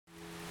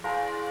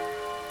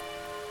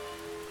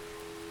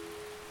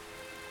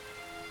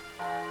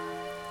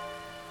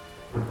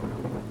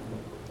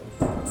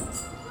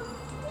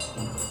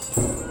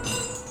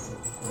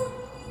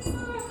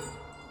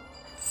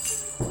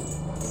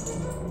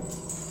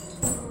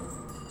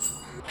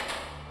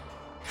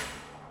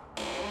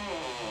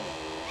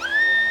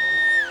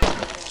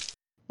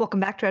Welcome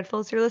back,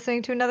 Dreadfuls. You're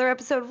listening to another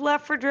episode of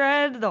Left for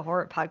Dread, the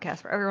horror podcast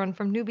for everyone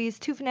from newbies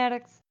to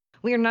fanatics.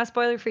 We are not a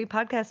spoiler-free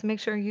podcast, so make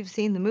sure you've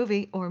seen the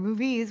movie or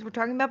movies we're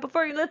talking about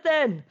before you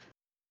listen.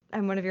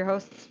 I'm one of your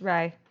hosts,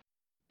 Rye.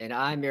 And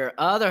I'm your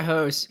other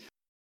host,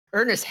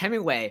 Ernest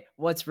Hemingway,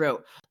 once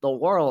wrote, "The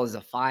world is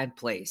a fine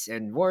place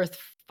and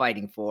worth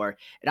fighting for,"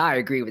 and I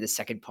agree with the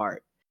second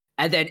part.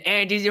 And then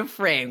Andy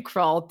Dufresne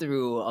crawled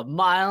through a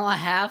mile and a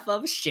half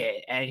of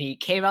shit, and he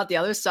came out the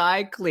other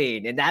side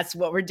clean. And that's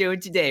what we're doing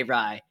today,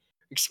 Rye.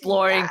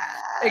 Exploring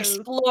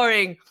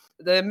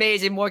the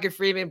amazing Morgan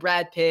Freeman,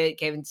 Brad Pitt,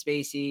 Kevin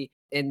Spacey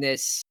in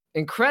this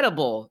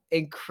incredible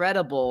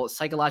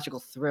psychological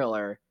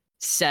thriller,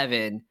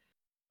 Se7en.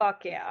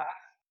 Fuck yeah.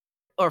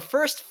 Our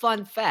first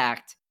fun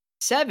fact,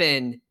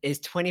 Se7en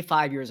is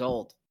 25 years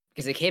old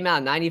because it came out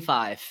in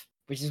 95,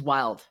 which is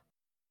wild.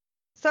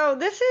 So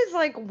this is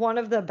like one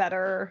of the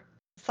better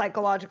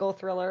psychological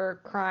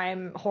thriller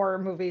crime horror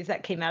movies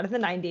that came out of the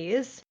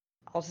 90s.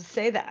 I'll just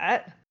say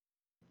that.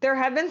 There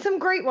have been some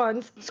great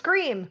ones.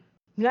 Scream,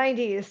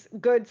 90s,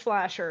 good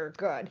slasher,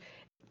 good.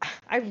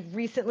 I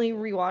recently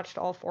rewatched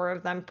all four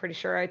of them. Pretty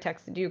sure I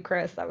texted you,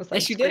 Chris. That was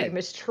like, Yes, you Scream did.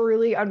 is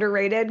truly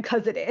underrated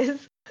because it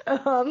is.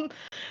 But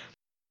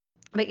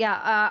yeah,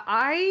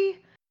 I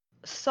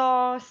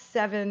saw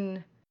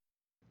Se7en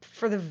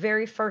for the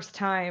very first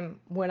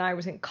time when I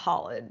was in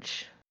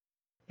college.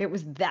 It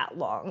was that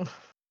long.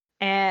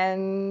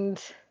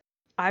 And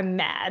I'm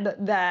mad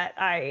that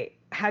I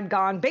had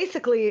gone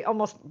basically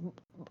almost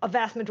a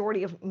vast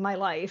majority of my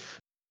life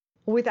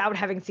without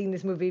having seen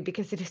this movie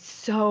because it is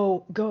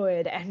so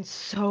good and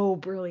so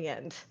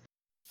brilliant.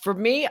 For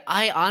me,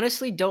 I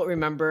honestly don't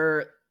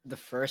remember the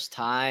first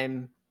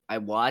time I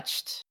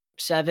watched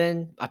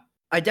Se7en.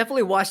 I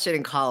definitely watched it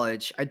in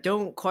college. I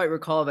don't quite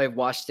recall if I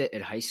watched it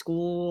in high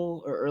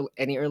school or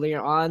any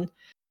earlier on,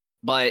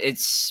 but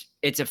it's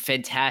a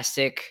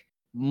fantastic,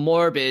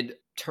 morbid,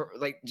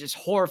 just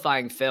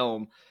horrifying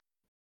film.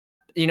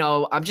 You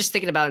know, I'm just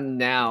thinking about it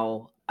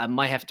now. I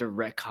might have to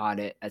retcon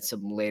it at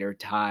some later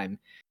time,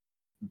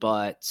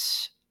 but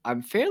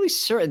I'm fairly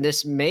certain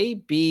this may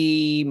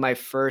be my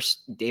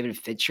first David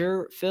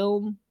Fincher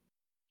film.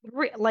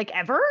 Like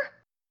ever?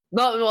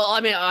 No, well,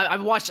 I mean,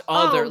 I've watched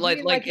other you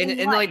mean, like,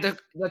 in like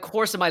the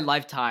course of my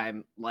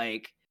lifetime.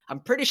 Like, I'm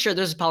pretty sure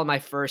this is probably my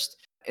first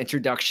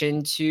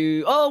introduction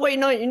to. Oh wait,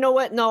 no, you know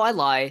what? No, I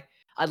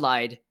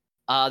lied.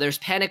 There's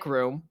Panic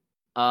Room,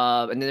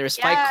 and then there's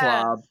Fight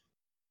Club.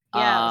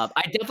 Yes.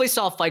 I definitely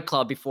saw Fight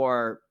Club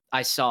before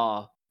I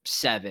saw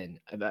Se7en,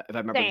 if I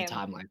remember Same. the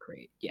timeline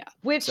correct. Yeah.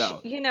 Which, So,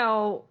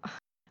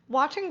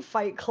 watching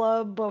Fight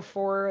Club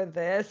before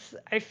this,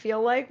 I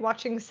feel like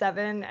watching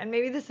Se7en, and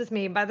maybe this is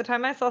me, by the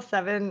time I saw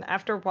Se7en,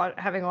 after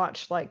having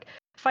watched like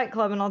Fight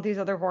Club and all these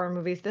other horror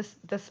movies,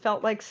 this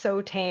felt like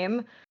so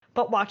tame.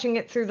 But watching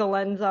it through the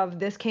lens of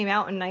this came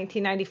out in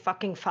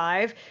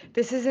 1995,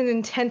 this is an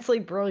intensely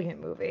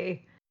brilliant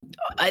movie.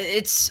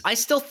 I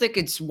still think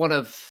it's one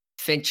of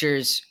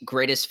Fincher's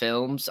greatest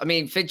films. I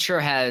mean, Fincher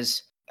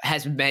has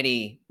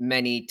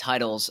many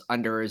titles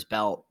under his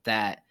belt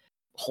that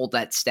hold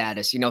that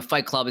status. You know,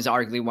 Fight Club is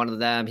arguably one of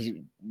them.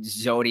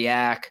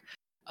 Zodiac,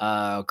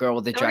 Girl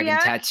with the Dragon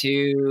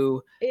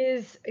Tattoo.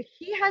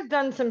 He has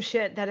done some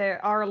shit that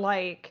are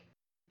like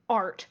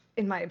art,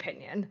 in my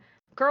opinion.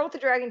 Girl with the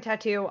Dragon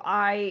Tattoo,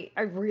 I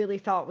really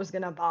thought was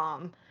gonna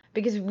bomb.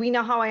 Because we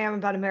know how I am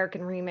about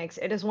American remakes.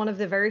 It is one of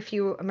the very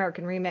few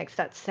American remakes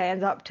that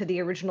stands up to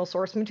the original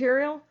source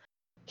material.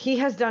 He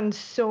has done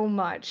so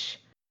much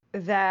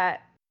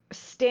that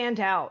stand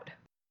out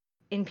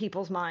in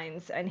people's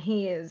minds, and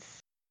he is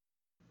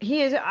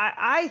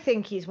I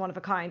think he's one of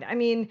a kind. I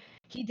mean,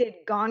 he did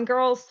Gone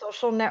Girl,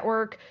 Social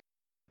Network,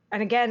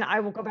 and again, I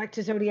will go back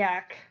to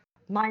Zodiac,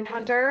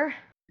 Mindhunter.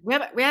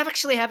 We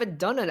actually haven't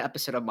done an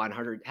episode of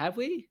Mindhunter, have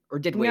we? Or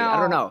did we? No. I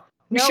don't know.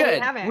 We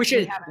haven't.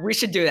 We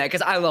should do that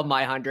because I love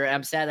Mindhunter.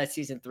 I'm sad that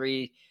season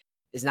 3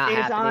 is not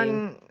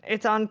happening.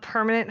 It's on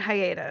permanent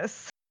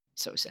hiatus.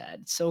 So sad.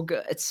 It's so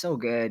good. It's so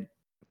good.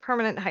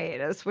 Permanent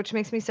hiatus, which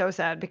makes me so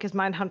sad because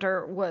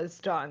Mindhunter was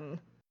done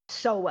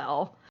so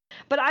well.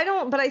 But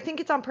I think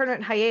it's on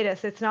permanent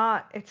hiatus. It's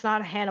not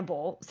a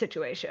Hannibal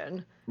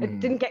situation. It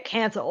didn't get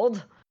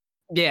canceled.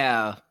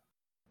 Yeah.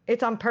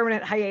 It's on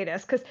permanent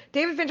hiatus because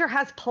David Fincher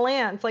has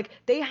plans. Like,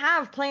 they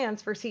have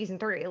plans for season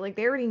 3. Like,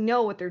 they already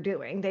know what they're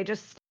doing. They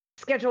just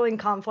scheduling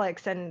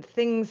conflicts and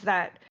things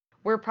that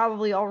were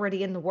probably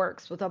already in the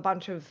works with a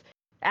bunch of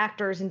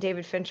actors and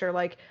David Fincher.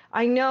 Like,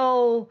 I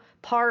know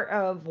part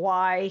of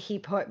why he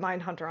put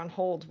Mindhunter on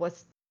hold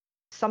was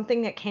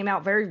something that came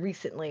out very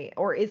recently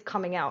or is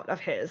coming out of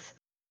his.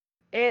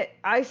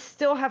 I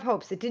still have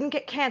hopes. It didn't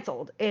get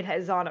canceled. It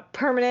is on a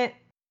permanent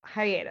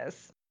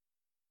hiatus.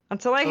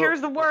 Until I hear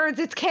the words,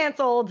 it's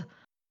canceled.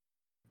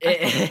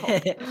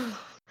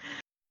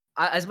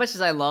 As much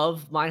as I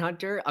love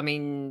Mindhunter, I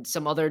mean,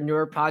 some other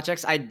newer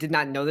projects, I did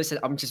not know this.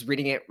 I'm just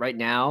reading it right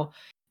now.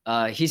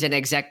 He's an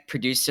exec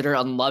producer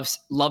on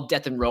Love,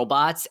 Death, and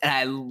Robots, and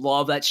I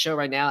love that show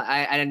right now.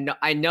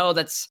 I know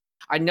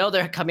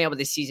they're coming out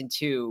with a season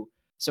 2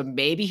 So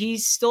maybe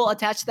he's still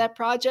attached to that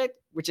project,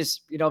 which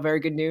is, very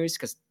good news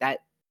because that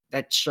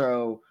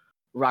show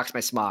rocks my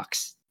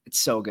smocks. It's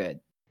so good.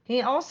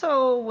 He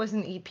also was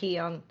an EP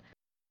on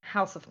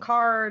House of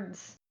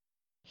Cards.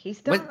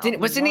 He's done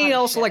Wasn't he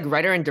also like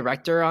writer and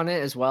director on it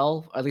as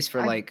well? At least for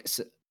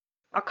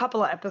a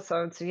couple of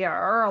episodes, yeah,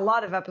 or a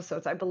lot of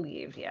episodes, I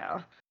believe,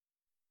 yeah.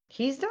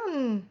 He's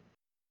done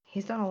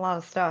a lot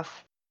of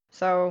stuff.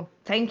 So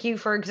thank you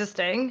for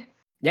existing.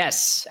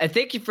 Yes, and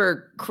thank you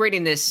for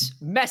creating this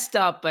messed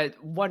up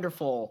but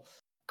wonderful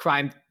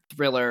crime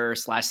thriller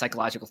 /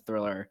 psychological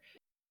thriller.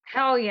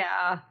 Hell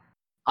yeah.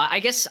 I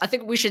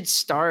think we should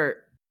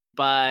start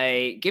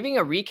by giving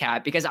a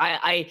recap because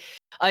I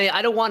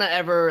don't want to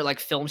ever like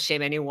film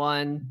shame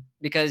anyone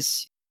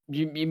because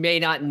you may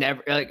not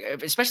never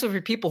especially for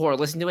people who are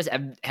listening to us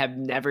have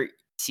never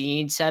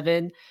seen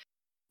Seven,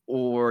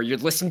 or you're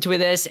listening to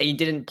this and you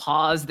didn't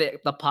pause the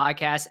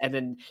podcast and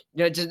then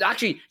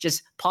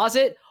just pause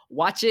it,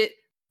 watch it,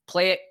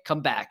 play it,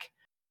 come back.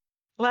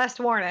 Last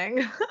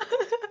warning.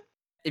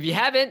 If you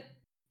haven't,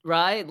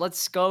 right,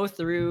 let's go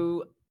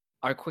through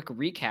our quick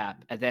recap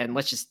and then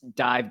let's just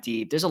dive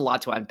deep. There's a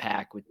lot to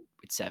unpack with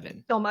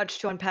Seven. So much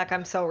to unpack.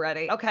 I'm so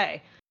ready.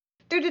 Okay.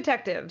 Two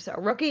detectives, a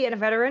rookie and a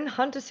veteran,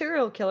 hunt a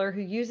serial killer who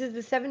uses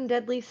the 7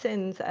 deadly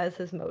sins as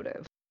his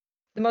motive.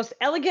 The most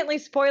elegantly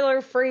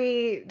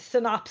spoiler-free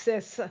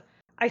synopsis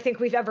I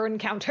think we've ever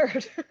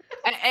encountered.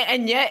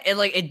 and yet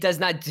it does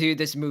not do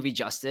this movie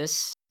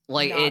justice.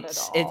 Like not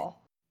at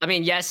all. I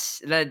mean,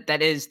 yes,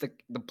 that is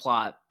the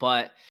plot,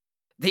 but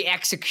the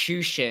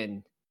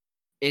execution,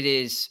 it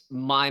is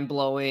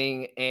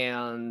mind-blowing.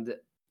 And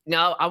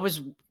now that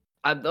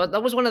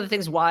was one of the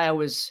things why I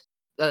was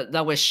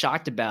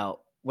shocked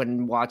about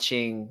when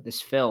watching this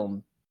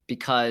film,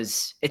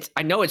 because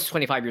I know it's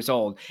 25 years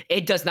old.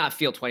 It does not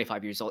feel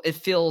 25 years old. It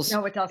feels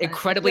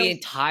incredibly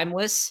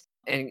timeless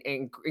and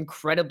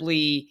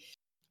incredibly,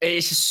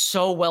 it's just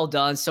so well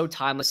done, so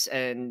timeless.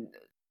 And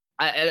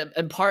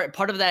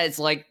part of that is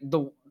like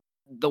the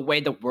way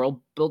the world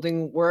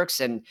building works,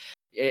 and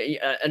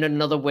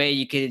another way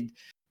you could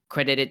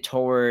credit it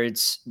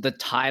towards the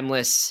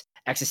timeless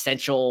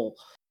existential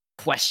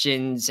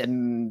questions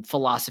and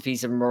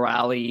philosophies and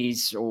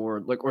moralities,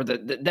 or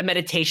the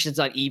meditations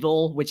on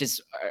evil, which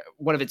is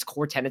one of its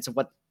core tenets of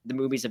what the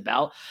movie's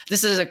about.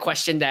 This is a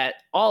question that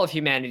all of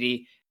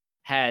humanity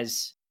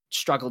has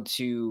struggled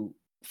to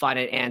find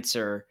an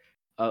answer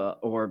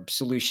or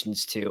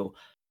solutions to,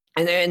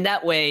 and in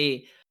that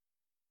way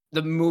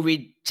the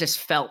movie just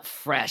felt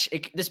fresh.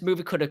 This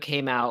movie could have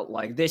came out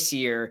like this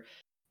year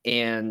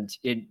and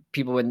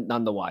people would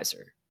none the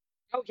wiser.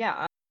 Oh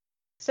yeah.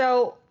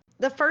 So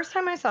the first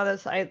time I saw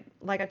this, I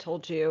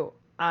told you,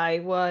 I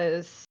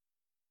was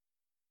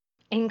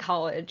in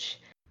college,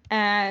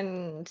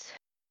 and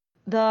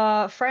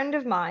the friend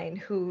of mine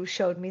who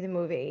showed me the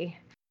movie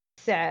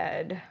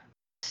said,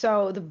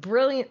 so the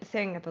brilliant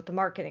thing about the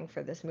marketing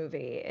for this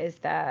movie is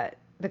that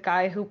the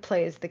guy who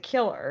plays the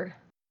killer,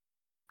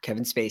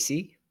 Kevin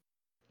Spacey,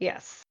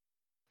 yes,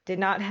 did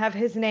not have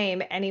his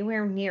name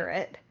anywhere near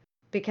it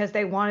because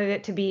they wanted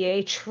it to be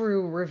a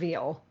true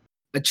reveal.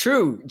 A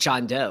true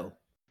John Doe.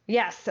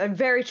 Yes, a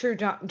very true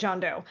John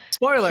Doe.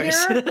 Spoilers.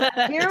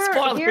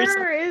 Spoilers.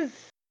 Here is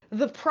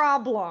the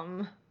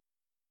problem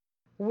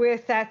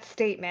with that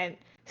statement.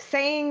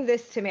 Saying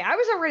this to me, I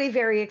was already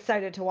very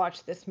excited to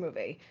watch this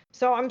movie.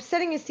 So I'm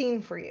setting a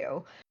scene for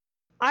you.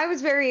 I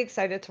was very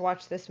excited to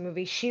watch this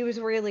movie. She was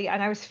really,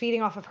 and I was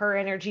feeding off of her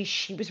energy.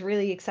 She was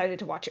really excited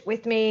to watch it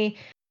with me.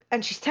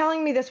 And she's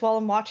telling me this while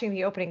I'm watching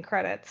the opening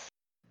credits.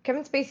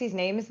 Kevin Spacey's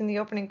name is in the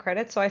opening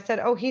credits. So I said,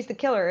 oh, he's the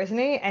killer, isn't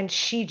he? And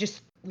she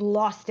just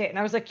lost it. And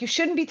I was like, you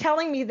shouldn't be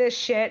telling me this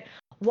shit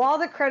while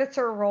the credits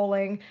are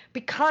rolling,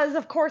 because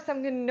of course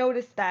I'm going to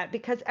notice that,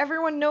 because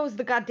everyone knows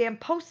the goddamn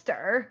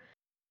poster.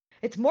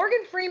 It's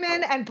Morgan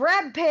Freeman and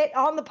Brad Pitt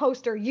on the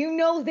poster. You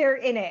know they're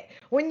in it.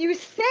 When you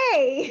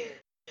say...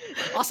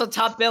 Also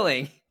top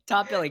billing.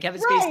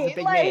 Kevin Spacey's the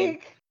big name.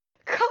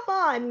 Come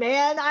on,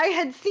 man. I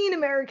had seen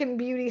American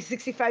Beauty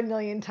 65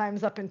 million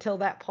times up until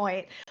that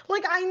point.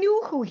 Like, I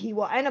knew who he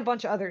was, and a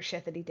bunch of other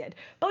shit that he did.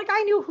 But, like,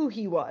 I knew who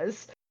he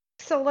was.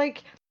 So,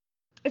 like,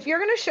 if you're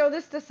going to show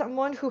this to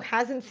someone who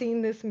hasn't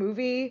seen this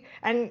movie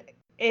and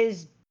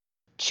is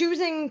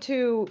choosing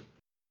to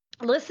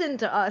listen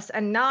to us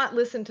and not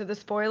listen to the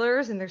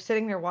spoilers, and they're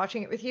sitting there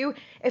watching it with you,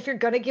 if you're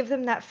going to give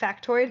them that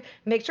factoid,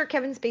 make sure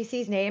Kevin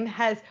Spacey's name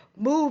has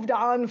moved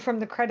on from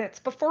the credits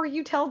before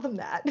you tell them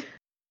that.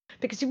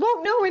 Because you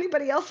won't know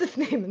anybody else's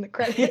name in the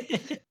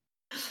credits.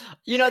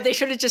 They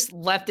should have just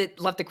left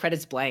the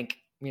credits blank,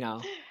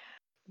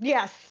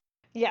 Yes.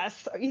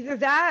 Either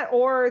that,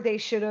 or they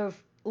should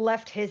have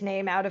left his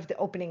name out of the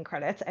opening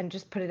credits and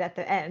just put it at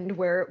the end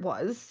where it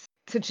was,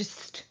 to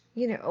just,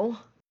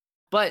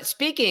 But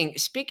speaking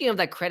of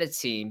that credit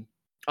scene,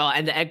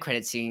 and the end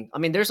credit scene, I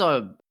mean, there's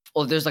like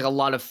a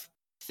lot of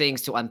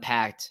things to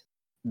unpack.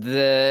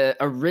 The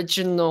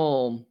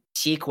original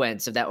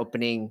sequence of that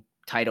opening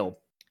title,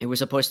 it was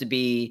supposed to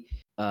be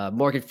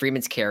Morgan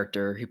Freeman's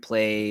character, who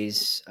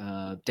plays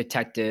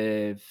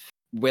Detective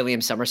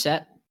William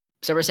Somerset.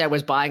 Somerset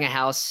was buying a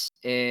house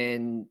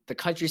in the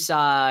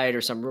countryside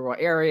or some rural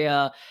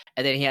area,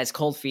 and then he has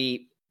cold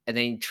feet, and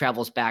then he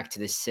travels back to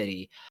the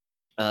city.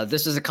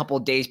 This was a couple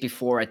of days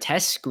before a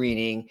test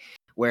screening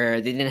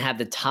where they didn't have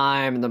the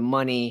time and the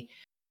money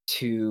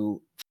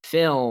to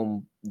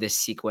film this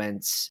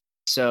sequence.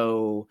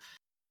 So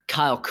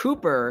Kyle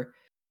Cooper,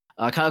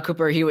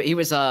 he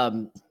was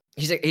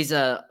he's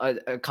a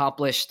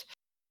accomplished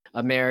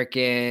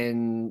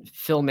American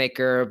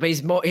filmmaker, but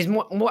he's more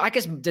I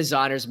guess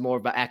designer is more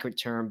of an accurate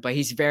term, but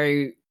he's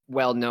very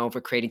well known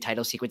for creating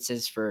title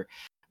sequences for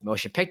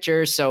motion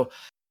pictures. So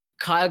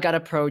Kyle got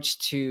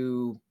approached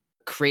to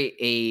create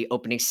a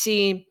opening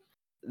scene.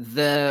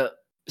 The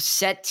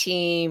set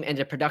team and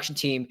the production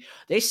team,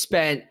 they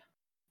spent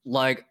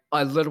like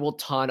a literal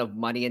ton of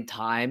money and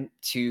time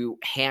to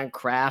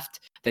handcraft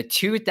the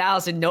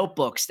 2,000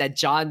 notebooks that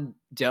John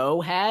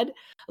Doe had.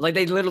 Like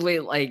they literally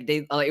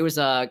it was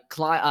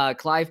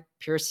Clive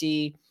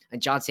Piercy and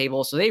John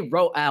Sable. So they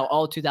wrote out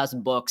all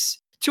 2,000 books,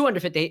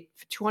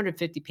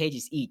 250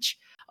 pages each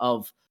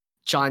of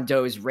John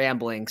Doe's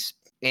ramblings.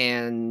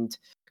 And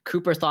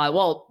Cooper thought,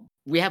 well,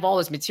 we have all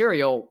this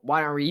material.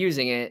 Why aren't we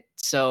using it?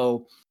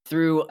 So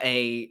through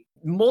a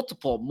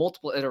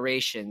multiple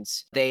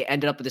iterations, they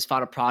ended up with this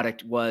final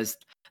product was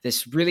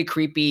this really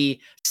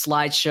creepy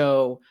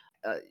slideshow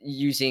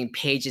using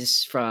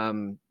pages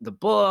from the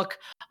book,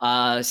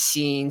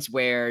 scenes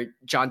where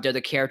John Doe,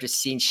 the character,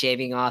 seen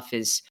shaving off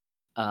his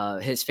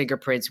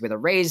fingerprints with a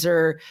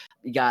razor.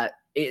 You got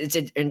it's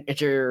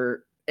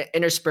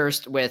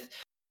interspersed with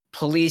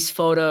police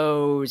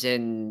photos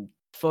and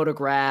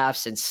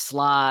photographs and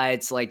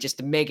slides, like just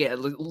to make it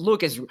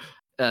look as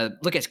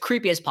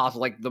creepy as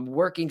possible, like the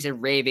workings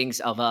and ravings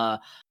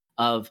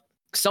of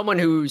someone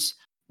who's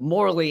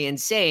morally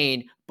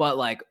insane, but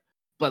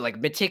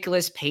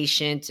meticulous,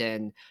 patient,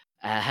 and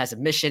has a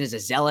mission, is a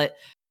zealot.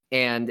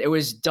 And it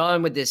was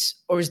done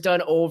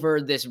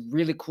over this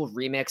really cool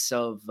remix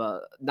of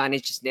Nine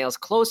Inch Nails'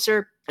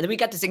 "Closer," and then we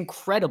got this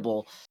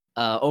incredible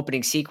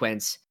opening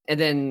sequence. And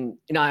then,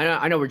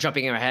 I know we're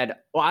jumping ahead.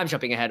 Well, I'm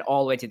jumping ahead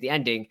all the way to the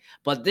ending,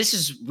 but this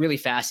is really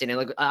fascinating.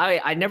 Like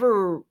I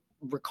never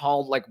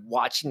recalled like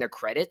watching the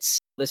credits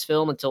of this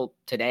film until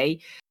today,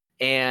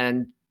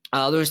 and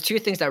there was two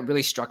things that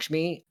really struck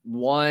me.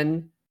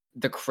 One,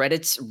 the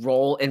credits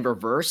roll in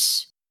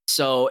reverse,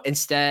 so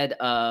instead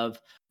of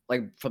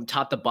like from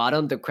top to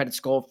bottom, the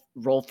credits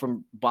roll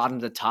from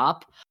bottom to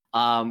top,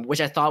 which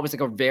I thought was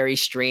like a very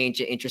strange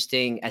and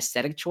interesting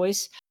aesthetic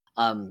choice.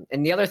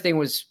 And the other thing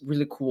was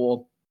really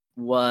cool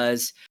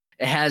was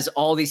it has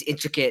all these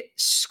intricate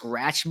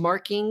scratch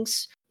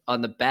markings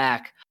on the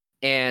back.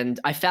 And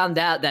I found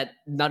out that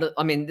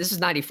this is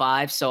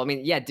 95. So,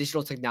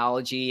 digital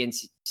technology and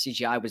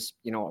CGI was,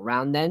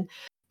 around then,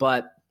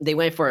 but they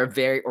went for a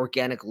very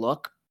organic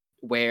look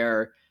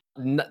where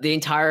the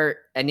entire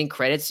ending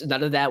credits,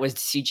 none of that was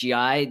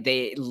CGI.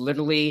 They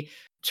literally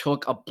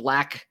took a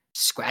black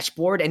scratch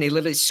board and they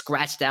literally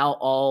scratched out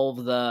all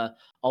the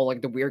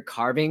weird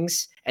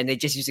carvings, and they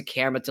just used a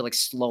camera to like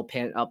slow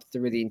pan up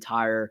through the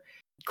entire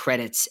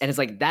credits. And it's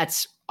like,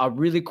 that's a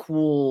really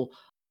cool,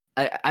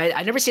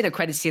 I never seen a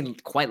credit scene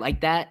quite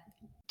like that.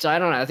 So I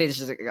don't know. I think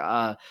this is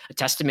a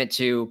testament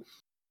to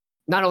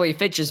not only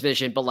Fincher's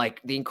vision, but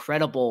like the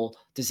incredible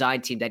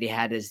design team that he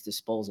had at his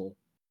disposal.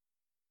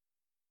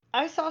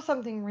 I saw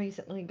something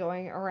recently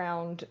going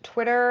around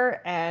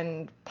Twitter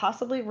and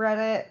possibly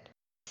Reddit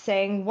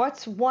saying,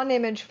 what's one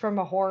image from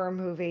a horror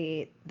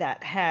movie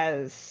that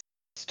has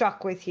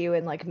stuck with you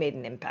and like made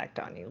an impact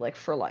on you, like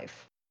for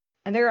life?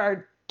 And there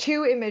are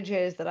two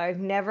images that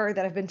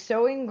have been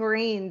so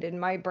ingrained in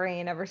my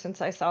brain ever since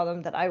I saw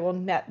them that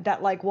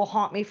will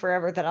haunt me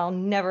forever,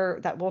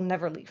 that will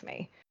never leave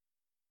me.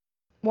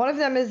 One of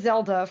them is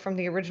Zelda from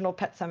the original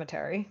Pet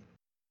Sematary.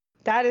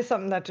 That is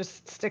something that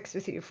just sticks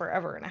with you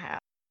forever and a half.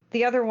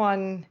 The other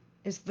one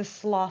is the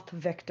sloth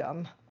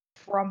victim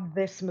from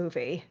this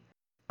movie.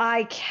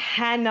 I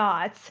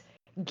cannot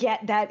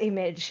get that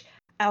image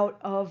out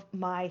of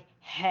my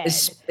head.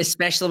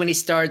 Especially when he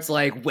starts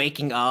like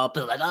waking up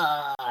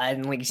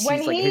and like he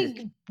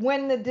sees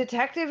when the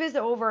detective is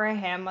over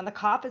him, when the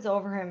cop is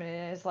over him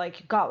and is like,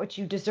 "You got what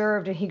you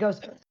deserved," and he goes,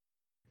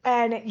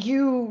 and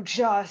you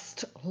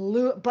just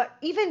but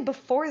even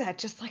before that,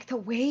 just like the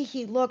way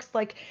he looks,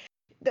 like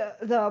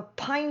the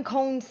pine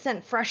cone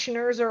scent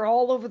fresheners are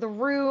all over the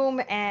room,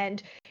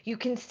 and you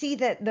can see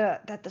that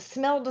the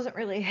smell doesn't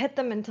really hit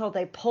them until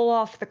they pull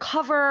off the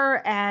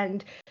cover,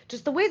 and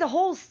just the way the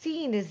whole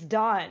scene is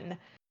done,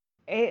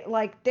 it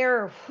like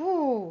they're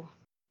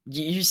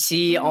you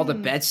see all the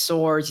bed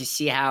sores, you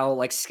see how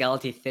like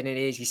skeleton thin it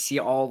is, you see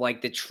all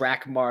like the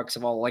track marks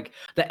of all like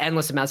the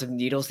endless amounts of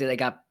needles that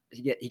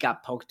he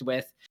got poked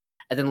with.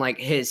 And then like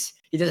he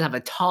doesn't have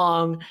a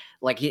tongue,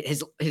 like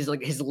his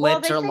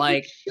lips are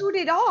like, shoot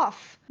it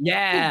off.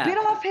 Yeah, he bit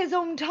off his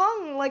own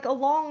tongue like a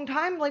long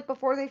time, like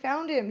before they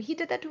found him. He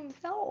did that to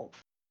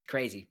himself.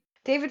 Crazy.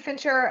 David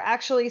Fincher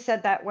actually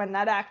said that when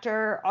that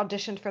actor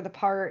auditioned for the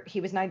part,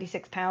 he was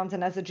 96 pounds,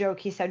 and as a joke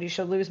he said, "You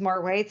should lose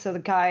more weight." So the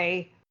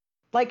guy,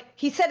 like,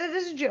 he said it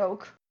as a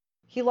joke.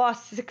 he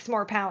lost 6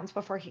 more pounds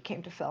before he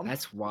came to film.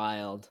 That's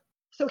wild.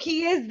 So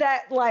he is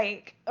that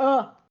like,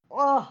 I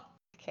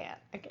can't.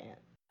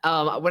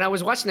 When I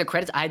was watching the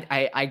credits,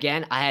 I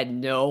had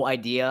no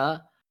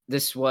idea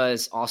this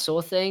was also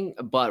a thing,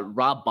 but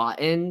Rob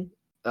Bottin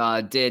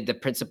did the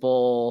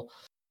principal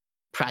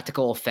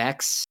practical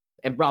effects.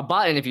 And Rob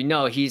Bottin, if you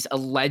know, he's a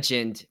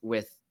legend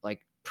with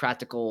like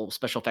practical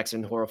special effects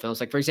in horror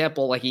films. Like for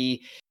example, like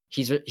he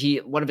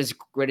one of his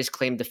greatest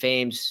claim to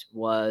fame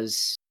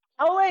was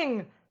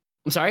Howling.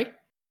 I'm sorry?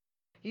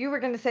 You were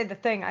going to say The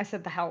Thing. I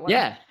said The Howling.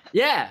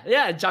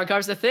 Yeah. John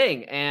Carver's The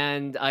Thing,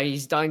 and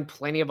he's done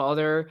plenty of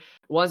other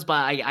ones, but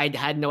I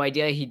had no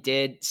idea he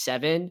did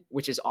Se7en,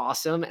 which is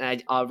awesome,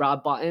 and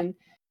Rob Bottin.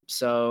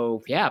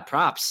 So yeah,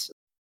 props.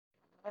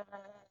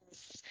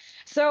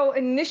 So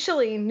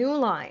initially, New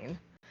Line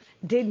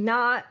did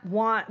not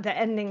want the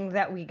ending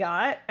that we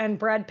got, and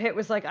Brad Pitt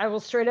was like, "I will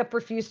straight up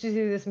refuse to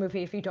do this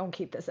movie if you don't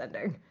keep this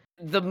ending."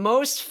 The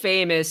most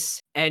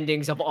famous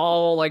endings of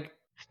all, like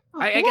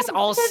I guess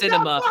all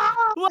cinema.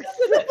 What's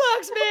in the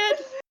box, man?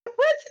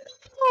 What's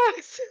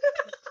in the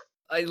box?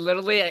 I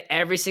literally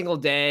every single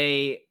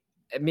day,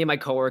 me and my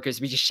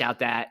coworkers, we just shout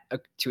that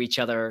to each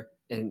other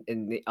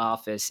in the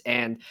office,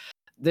 and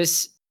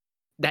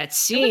that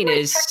scene it was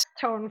my is text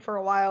tone for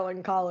a while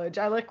in college.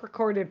 I like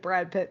recorded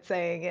Brad Pitt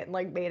saying it and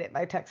like made it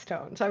my text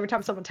tone. So every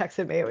time someone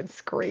texted me, it would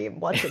scream,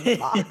 "What's in the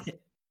box?"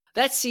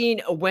 That scene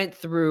went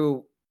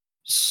through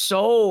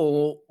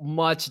so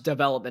much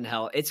development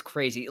hell. It's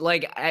crazy.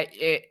 Like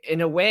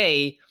in a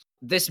way,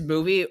 this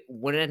movie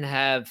wouldn't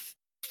have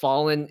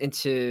fallen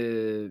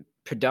into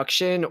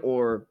production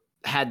or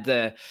had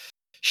the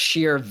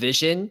sheer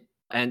vision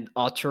and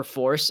utter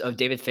force of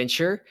David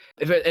Fincher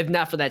if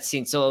not for that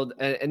scene. So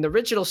in the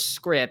original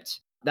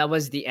script, that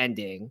was the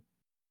ending.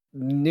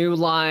 New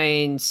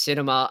Line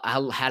Cinema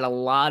had a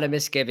lot of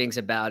misgivings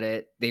about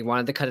it. They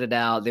wanted to cut it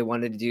out. They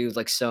wanted to do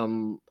like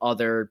some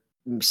other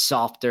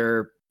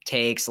softer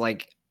takes.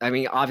 Like, I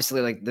mean,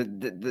 obviously, like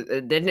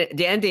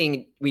the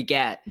ending we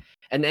get,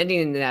 and the ending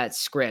in that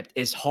script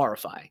is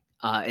horrifying.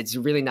 It's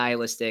really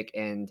nihilistic,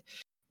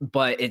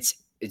 but it's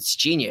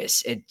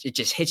genius. It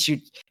just hits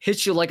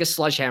you like a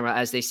sledgehammer,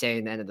 as they say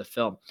in the end of the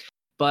film.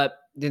 But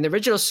in the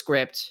original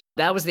script,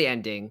 that was the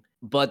ending.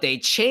 But they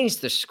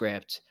changed the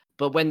script.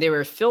 But when they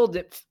were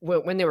fielding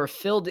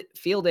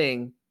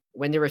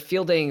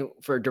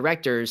for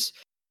directors,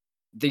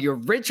 the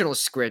original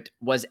script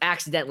was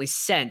accidentally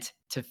sent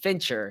to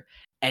Fincher,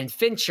 and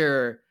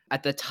Fincher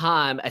at the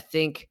time, I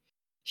think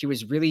he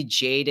was really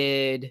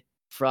jaded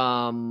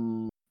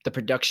from the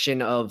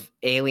production of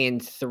Alien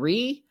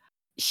 3.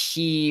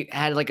 He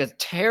had like a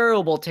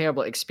terrible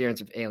experience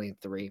with Alien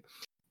 3.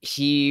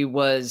 He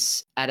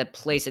was at a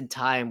place in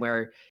time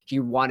where he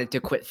wanted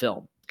to quit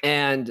film.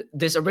 And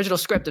this original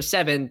script of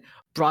Se7en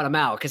brought him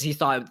out because he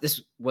thought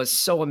this was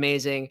so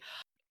amazing.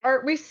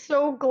 Aren't we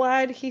so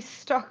glad he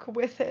stuck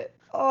with it?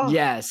 Oh.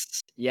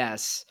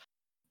 Yes.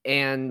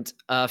 And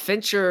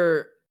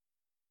Fincher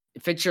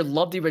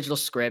loved the original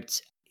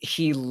script.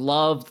 He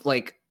loved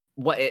like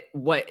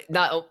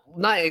not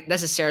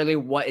necessarily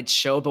what it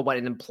showed, but what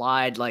it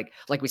implied. Like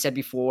we said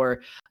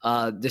before,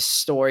 this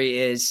story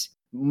is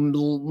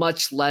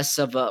much less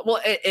of a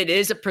it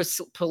is a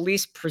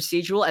police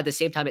procedural. At the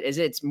same time, it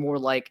isn't. It's more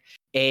like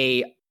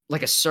a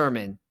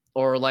sermon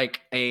or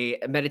like a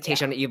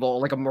meditation on evil, or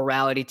like a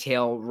morality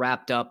tale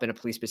wrapped up in a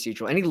police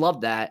procedural. And he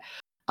loved that.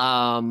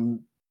 And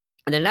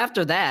then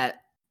after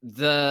that,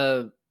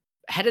 the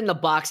Head in the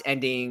Box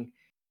ending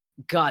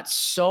got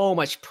so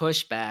much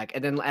pushback.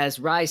 And then, as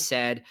Rai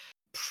said,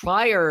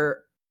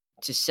 prior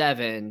to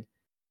Se7en,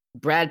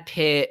 Brad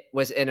Pitt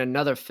was in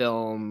another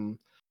film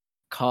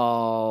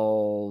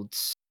called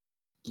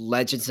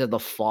Legends of the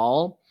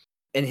Fall.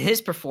 In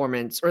his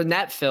performance, or in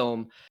that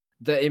film,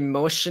 the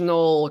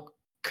emotional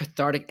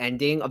cathartic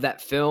ending of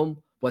that film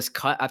was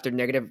cut after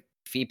negative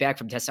feedback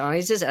from test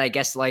audiences. And I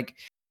guess like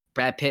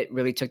Brad Pitt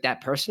really took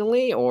that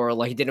personally, or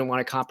like he didn't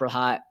want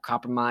to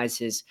compromise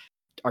his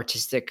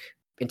artistic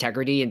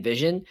integrity and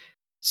vision.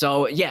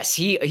 So yes,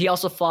 he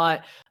also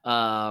fought.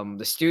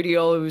 The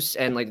studios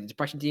and like the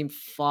production team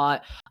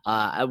fought.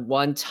 At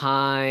one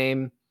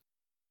time,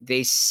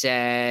 they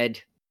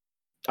said,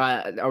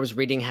 I was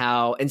reading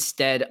how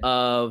instead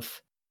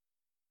of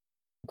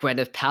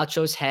Gwyneth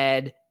Paltrow's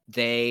head,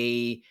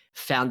 they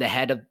found the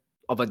head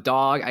of a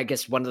dog. I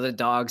guess one of the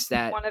dogs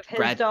that one of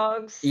his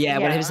dogs. Yeah,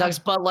 one of his dogs.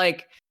 But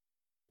like,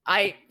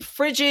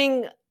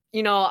 fridging.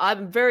 You know,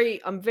 I'm very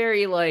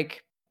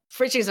like,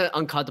 fridging is an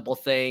uncomfortable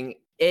thing.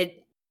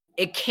 It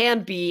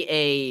can be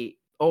a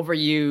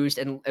overused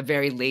and a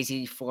very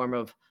lazy form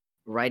of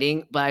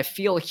writing, but I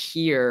feel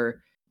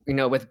here, you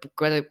know, with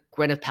Gwyneth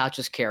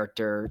Paltrow's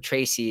character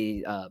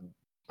Tracy,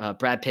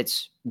 Brad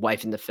Pitt's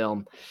wife in the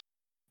film,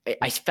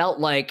 I felt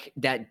like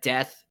that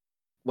death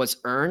was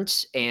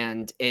earned,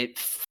 and it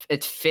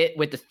fit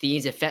with the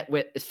themes. It fit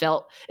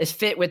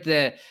with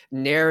the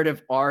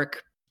narrative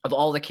arc of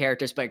all the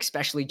characters, but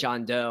especially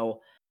John Doe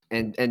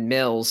and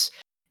Mills,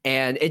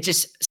 and it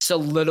just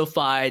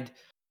solidified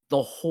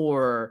the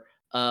horror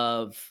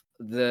of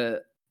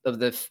the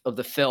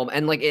the film,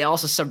 and like it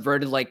also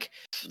subverted like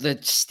the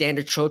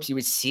standard tropes you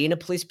would see in a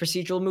police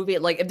procedural movie.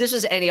 Like if this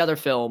was any other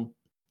film,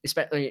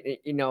 especially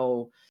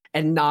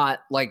and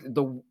not like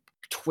the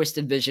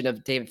twisted vision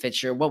of David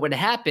Fincher, what would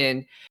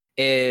happen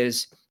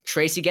is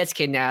Tracy gets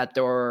kidnapped,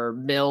 or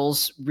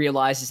Mills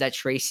realizes that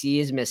Tracy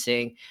is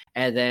missing,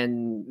 and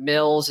then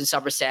Mills and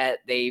Somerset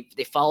they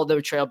follow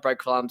the trail of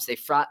breadcrumbs. They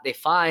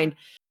find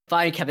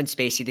Kevin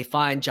Spacey. They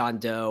find John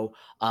Doe.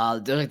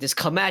 There's like this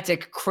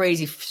climatic,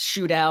 crazy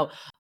shootout.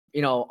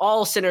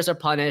 All sinners are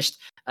punished,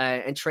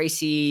 and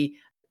Tracy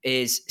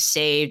is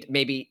saved.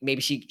 Maybe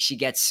she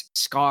gets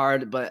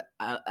scarred, but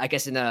I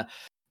guess in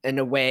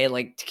a way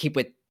like to keep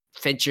with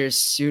Fincher's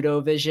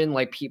pseudo vision,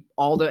 like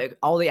all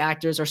the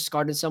actors are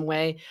scarred in some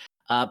way.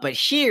 But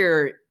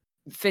here,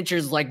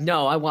 Fincher's like,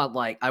 no, I want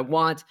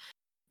Gwyneth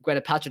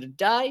Paltrow to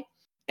die,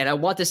 and I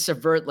want to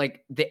subvert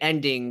like the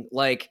ending,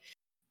 like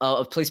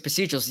of police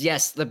procedurals.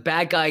 Yes, the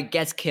bad guy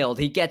gets killed,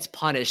 he gets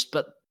punished,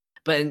 but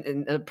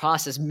in the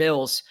process,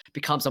 Mills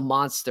becomes a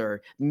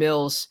monster.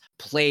 Mills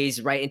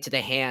plays right into the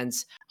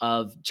hands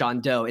of John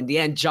Doe. In the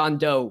end, John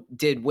Doe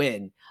did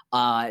win,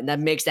 and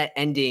that makes that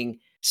ending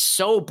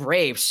so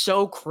brave,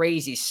 so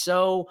crazy,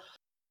 so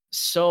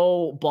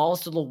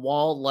balls to the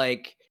wall,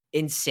 like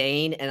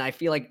insane. And I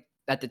feel like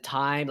at the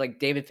time, like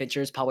David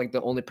Fincher is probably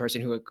the only person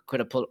who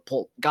could have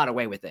got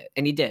away with it,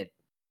 and he did.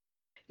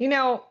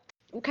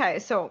 Okay,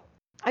 so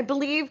I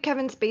believe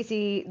Kevin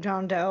Spacey,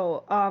 John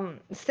Doe,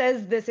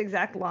 says this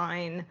exact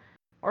line,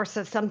 or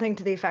says something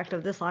to the effect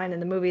of this line in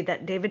the movie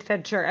that David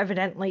Fincher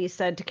evidently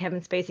said to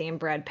Kevin Spacey and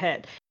Brad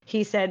Pitt.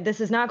 He said,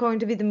 "This is not going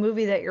to be the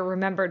movie that you're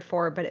remembered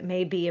for, but it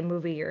may be a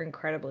movie you're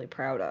incredibly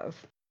proud of."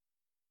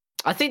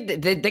 I think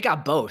they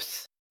got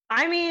both.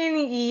 I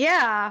mean,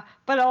 yeah,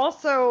 but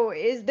also,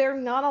 is there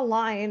not a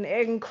line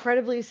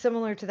incredibly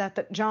similar to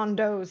that John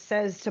Doe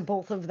says to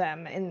both of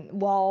them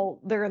while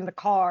they're in the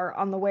car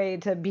on the way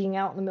to being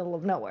out in the middle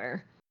of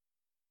nowhere?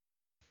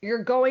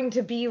 You're going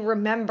to be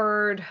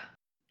remembered.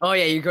 Oh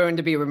yeah, you're going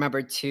to be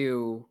remembered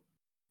too,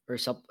 or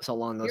so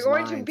along those lines. You're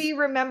going to be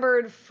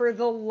remembered for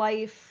the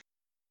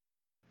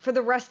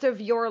rest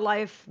of your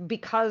life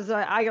because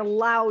I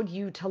allowed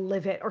you to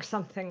live it, or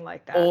something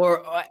like that.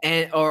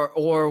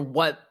 Or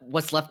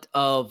what's left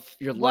of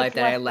your life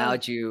that I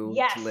allowed you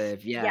to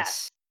live.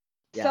 Yes.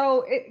 Yeah.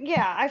 So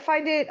I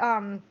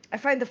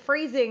find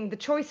the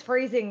choice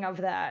phrasing of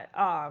that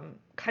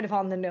kind of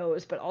on the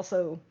nose, but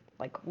also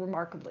like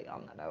remarkably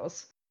on the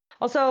nose.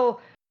 Also,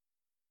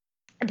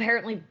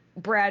 apparently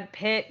Brad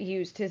Pitt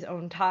used his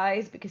own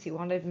ties because he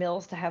wanted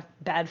Mills to have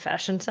bad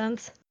fashion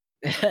sense.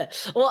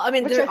 Well, I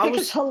mean, which I think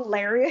is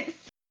hilarious.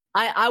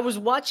 I was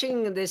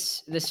watching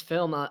this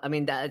film. I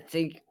mean, that I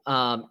think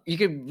you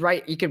could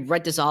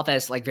write this off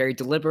as like very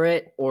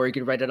deliberate, or you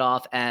could write it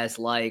off as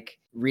like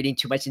reading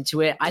too much into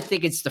it. I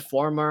think it's the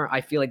former.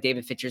 I feel like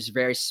David Fincher is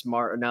very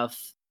smart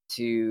enough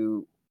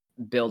to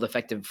build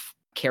effective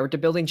character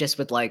building just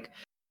with like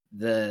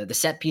the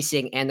set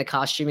piecing and the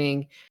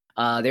costuming.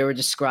 They were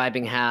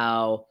describing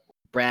how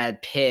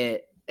Brad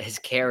Pitt, his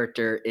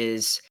character,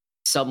 is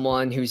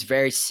someone who's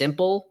very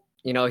simple.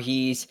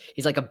 He's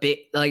like a bit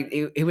like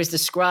it was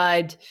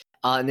described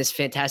in this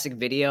fantastic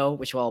video,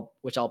 which I'll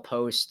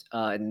post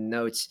in the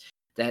notes,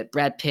 that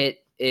Brad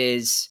Pitt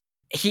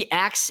he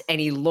acts and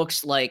he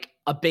looks like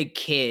a big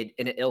kid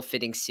in an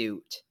ill-fitting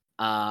suit.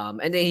 And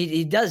then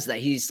he does that.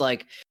 He's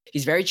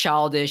very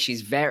childish.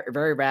 He's very,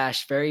 very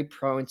rash, very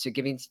prone to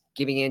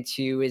giving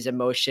into his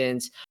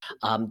emotions,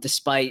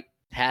 despite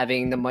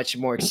having the much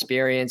more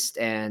experienced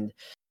and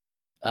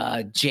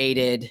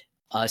jaded,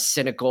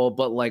 cynical,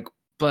 but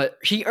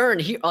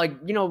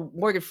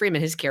Morgan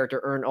Freeman, his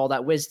character, earned all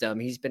that wisdom.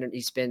 He's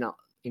been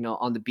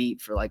on the beat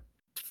for like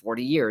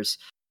 40 years.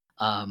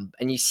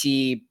 And you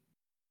see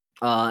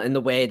in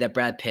the way that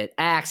Brad Pitt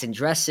acts and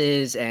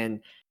dresses,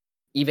 and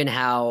even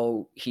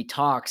how he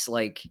talks,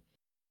 like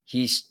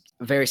he's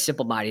very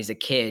simple-minded. He's a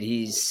kid.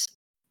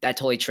 That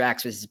totally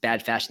tracks with his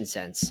bad fashion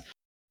sense.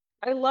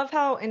 I love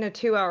how in a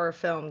 2-hour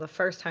film, the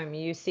first time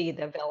you see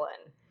the villain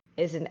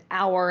is an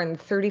hour and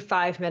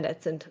 35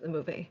 minutes into the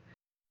movie.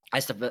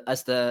 As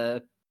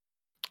the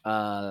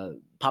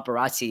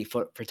paparazzi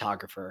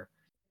photographer,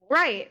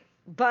 right?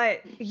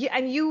 But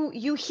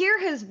you hear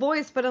his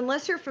voice, but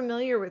unless you're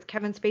familiar with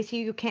Kevin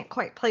Spacey, you can't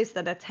quite place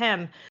that it's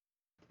him.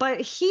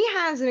 But he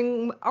has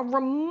a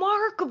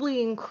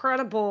remarkably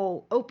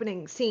incredible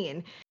opening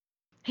scene.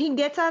 He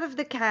gets out of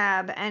the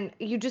cab, and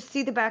you just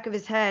see the back of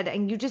his head,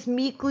 and you just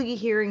meekly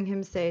hearing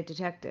him say,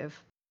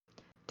 "Detective,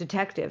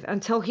 detective,"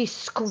 until he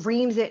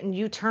screams it, and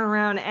you turn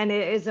around, and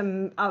it is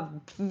a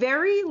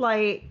very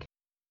like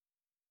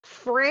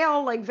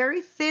frail, like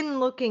very thin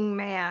looking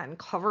man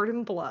covered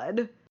in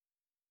blood.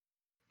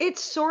 It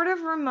sort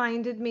of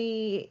reminded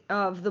me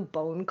of The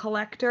Bone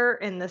Collector,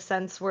 in the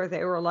sense where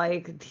they were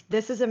like,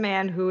 this is a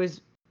man who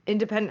is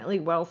independently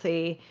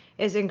wealthy,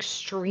 is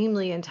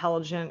extremely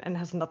intelligent, and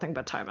has nothing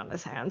but time on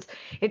his hands.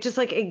 It just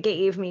like, it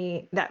gave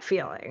me that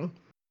feeling.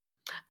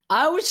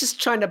 I was just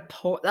trying to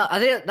poke. I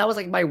think that was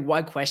like my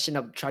one question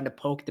of trying to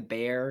poke the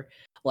bear.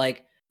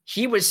 Like,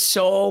 he was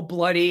so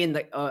bloody in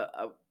the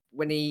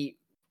when he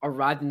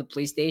arrived in the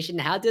police station.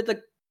 How did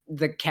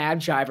the cab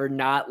driver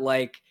not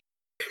like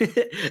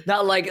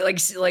not like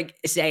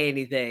say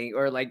anything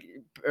or like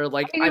I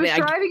mean, he I was mean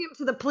driving him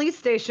to the police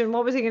station.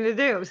 What was he going to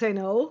do? Say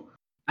no?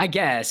 I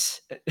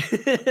guess I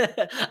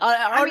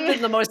I would have mean,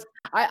 been the most.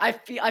 I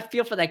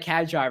feel for that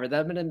cab driver.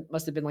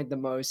 Must have been like the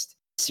most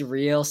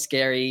surreal,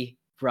 scary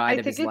I ride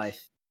of think his it's,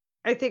 life.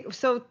 I think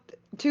so.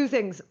 Two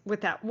things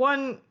with that.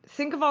 One,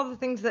 think of all the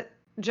things that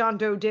John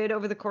Doe did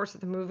over the course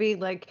of the movie.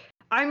 Like,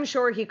 I'm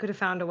sure he could have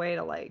found a way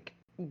to like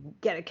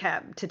get a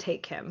cab to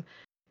take him.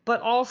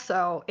 But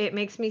also, it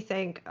makes me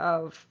think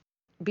of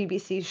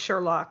BBC's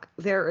Sherlock.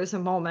 There is a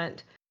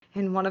moment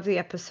in one of the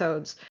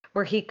episodes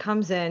where he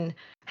comes in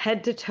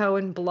head to toe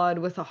in blood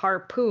with a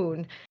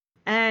harpoon,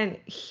 and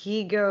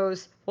he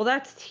goes, "Well,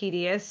 that's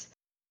tedious."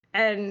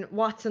 And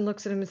Watson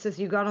looks at him and says,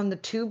 "You got on the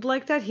tube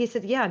like that?" He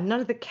said, "Yeah, none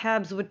of the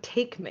cabs would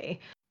take me."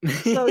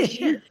 So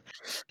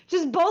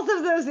just both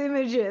of those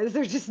images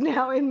are just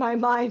now in my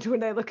mind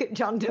when I look at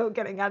John Doe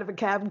getting out of a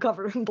cab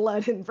covered in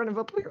blood in front of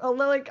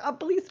a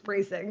police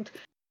precinct.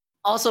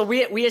 Also,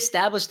 we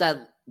established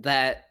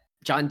that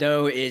John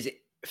Doe is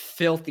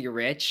filthy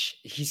rich.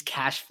 He's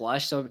cash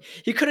flush, so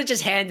he could have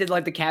just handed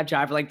like the cab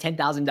driver like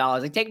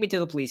 $10,000. Like, take me to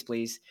the police,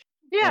 please.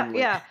 Yeah, And like,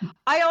 yeah.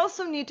 I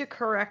also need to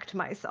correct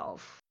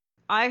myself.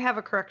 I have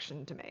a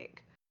correction to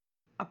make.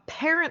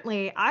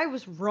 Apparently, I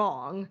was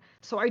wrong,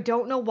 so I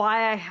don't know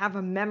why I have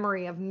a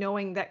memory of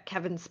knowing that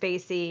Kevin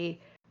Spacey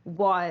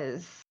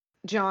was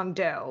John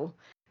Doe.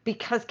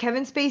 Because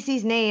Kevin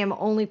Spacey's name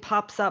only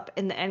pops up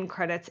in the end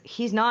credits.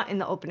 He's not in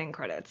the opening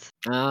credits.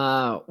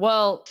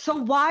 well, So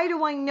why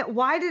do I know?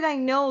 Why did I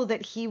know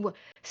that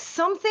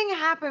something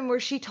happened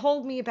where she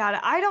told me about it?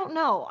 I don't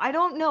know. I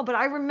don't know, but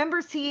I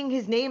remember seeing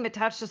his name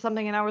attached to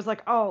something, and I was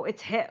like, "Oh,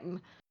 it's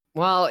him."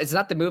 it's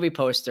not the movie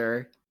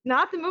poster.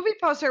 Not the movie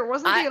poster. It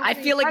wasn't the I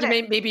opening feel like you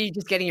credit. maybe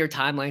just getting your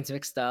timelines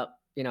mixed up.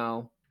 You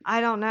know. I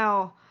don't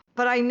know,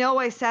 but I know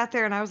I sat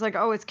there and I was like,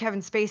 "Oh, it's Kevin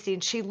Spacey,"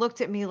 and she looked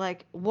at me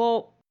like,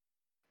 "Well,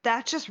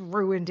 that just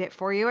ruined it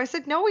for you." I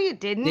said, "No, you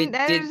didn't.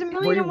 There's a Were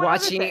million you and one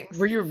other watching? things."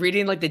 Were you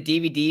reading like the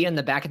DVD on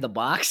the back of the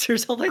box or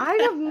something like I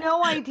that? have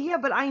no idea,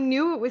 but I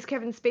knew it was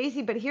Kevin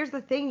Spacey. But here's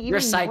the thing, You're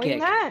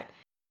psychic.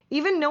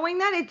 even knowing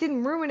that, it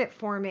didn't ruin it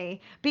for me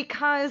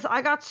because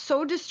I got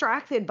so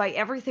distracted by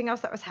everything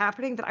else that was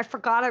happening that I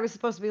forgot I was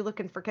supposed to be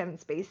looking for Kevin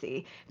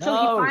Spacey. So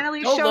he No,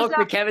 finally don't shows look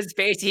for up, Kevin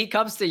Spacey. He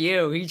comes to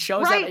you. He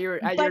shows up right? at your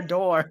But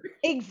door.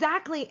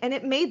 exactly, and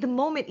it made the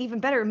moment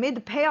even better. It made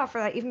the payoff for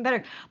that even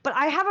better. But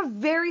I have a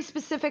very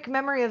specific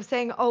memory of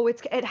saying, "Oh,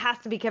 it has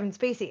to be Kevin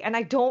Spacey," and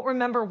I don't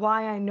remember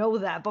why I know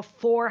that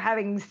before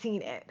having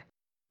seen it.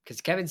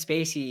 Because Kevin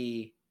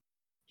Spacey,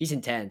 he's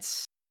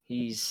intense.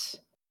 He's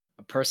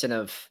a person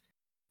of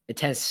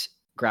intense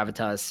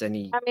gravitas,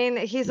 and I mean,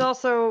 he's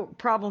also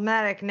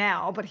problematic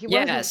now, but he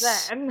wasn't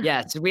yes, then.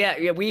 yes, we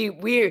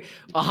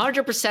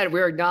 100%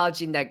 we're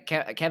acknowledging that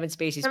Kevin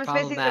Spacey's Kevin Spacey's a,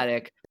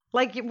 problematic.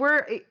 like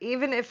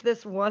even if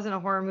this wasn't a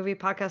horror movie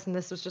podcast and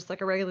this was just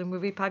like a regular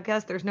movie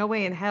podcast, there's no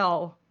way in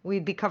hell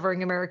we'd be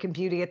covering American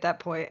Beauty at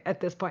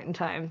this point in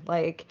time.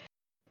 Like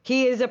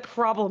he is a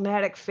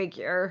problematic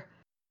figure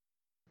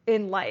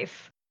in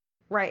life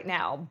right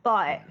now,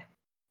 but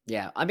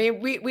Yeah, I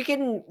mean, I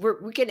can we're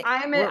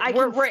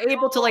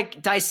able to still,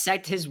 like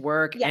dissect his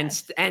work and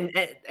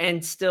yes.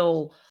 and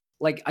still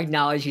like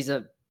acknowledge he's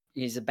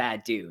a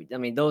bad dude. I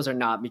mean, those are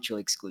not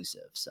mutually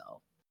exclusive.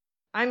 So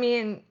I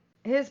mean,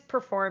 his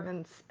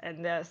performance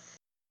in this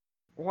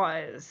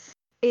was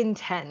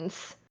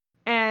intense.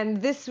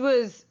 And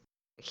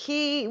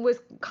he was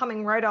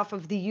coming right off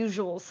of The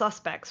Usual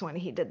Suspects when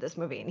he did this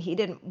movie, and he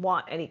didn't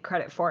want any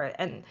credit for it.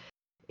 And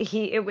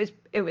it was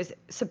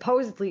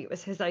supposedly it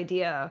was his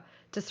idea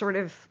to sort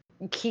of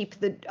keep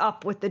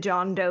with the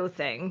John Doe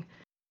thing.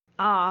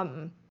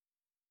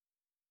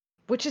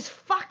 Which is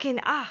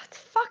it's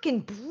fucking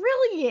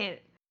brilliant.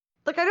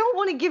 Like, I don't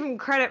want to give him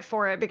credit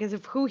for it because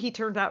of who he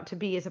turned out to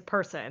be as a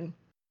person.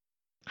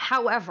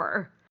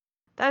 However,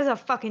 that is a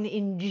fucking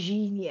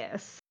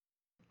ingenious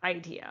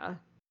idea.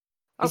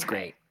 he's Okay.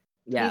 great.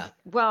 Yeah.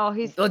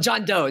 He's Well,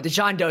 John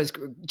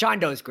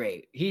Doe's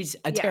great. He's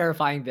a yeah.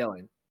 terrifying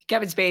villain.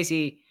 Kevin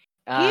Spacey.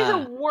 He's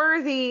a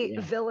worthy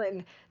Yeah.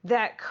 villain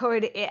that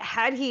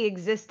had he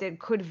existed,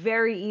 could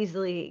very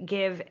easily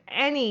give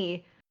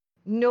any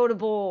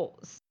notable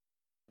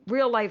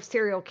real life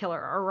serial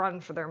killer a run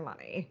for their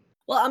money.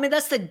 Well, I mean,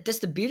 that's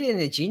the beauty and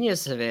the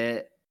genius of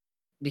it,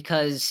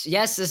 because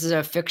yes, this is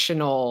a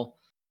fictional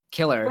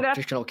killer, But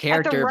fictional at the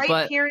character, right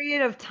but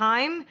period of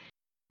time,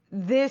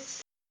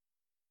 this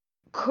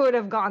could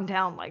have gone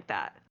down like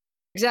that.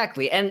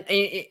 exactly, and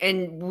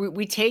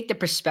we take the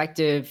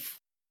perspective,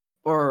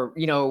 or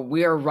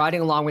we are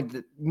riding along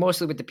with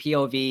mostly with the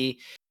POV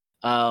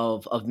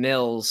of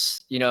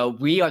Mills.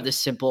 We are the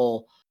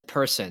simple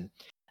person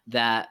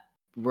that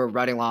we're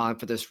riding along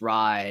for this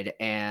ride,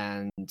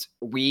 and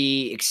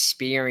we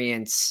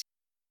experience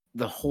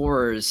the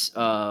horrors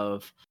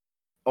of,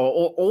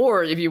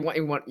 or if you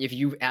want, if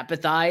you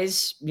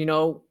empathize,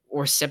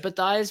 or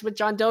sympathize with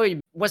John Doe.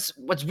 What's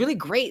really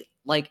great,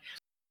 like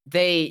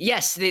they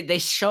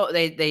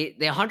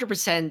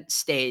 100%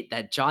 state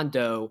that John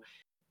Doe,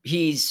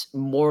 he's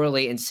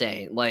morally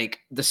insane. Like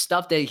the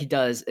stuff that he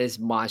does is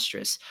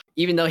monstrous,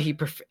 even though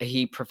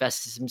he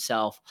professes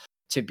himself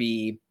to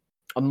be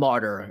a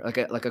martyr,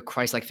 like a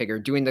Christ-like figure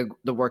doing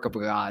the work of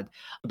God.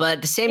 But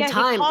at the same Yeah, he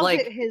time, calls like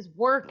it his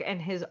work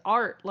and his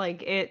art.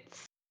 Like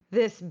it's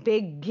this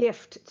big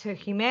gift to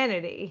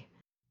humanity.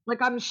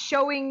 Like I'm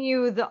showing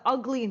you the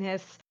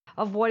ugliness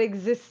of what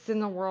exists in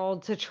the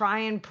world to try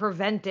and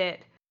prevent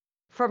it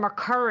from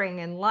occurring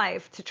in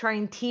life, to try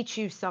and teach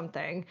you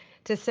something,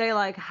 to say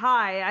like,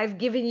 "Hi, I've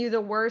given you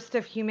the worst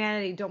of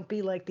humanity. Don't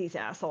be like these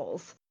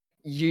assholes."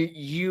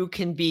 you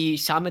can be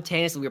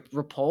simultaneously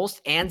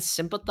repulsed and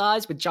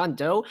sympathize with John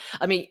Doe.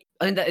 I mean,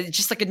 it's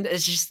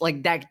just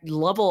like that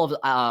level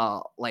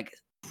of like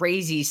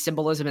crazy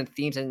symbolism and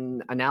themes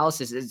and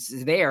analysis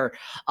is there.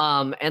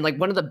 And like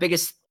one of the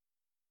biggest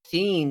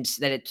themes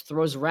that it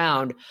throws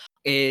around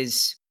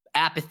is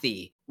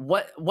apathy.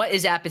 What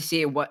is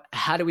apathy, and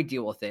how do we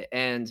deal with it?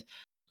 And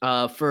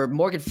for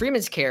Morgan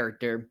Freeman's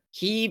character,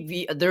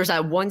 there's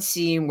that one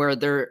scene where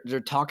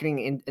they're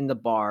talking in the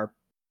bar,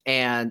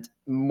 and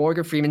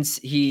Morgan Freeman's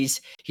he's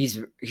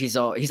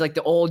like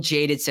the old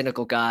jaded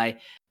cynical guy,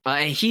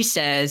 and he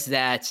says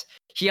that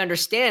he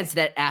understands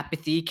that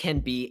apathy can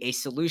be a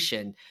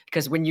solution,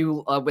 because when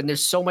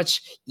there's so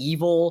much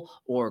evil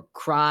or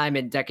crime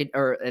and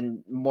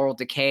and moral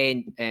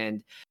decay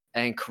and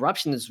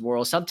corruption in this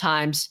world,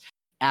 sometimes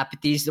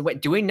apathy is the way.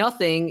 Doing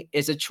nothing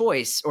is a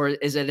choice or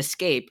is an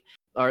escape,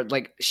 or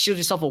like shield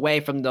yourself away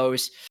from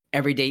those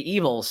everyday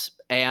evils.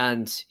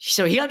 And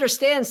so he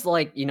understands,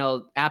 like,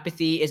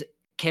 apathy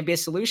can be a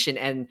solution.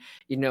 And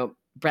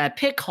Brad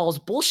Pitt calls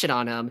bullshit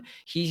on him.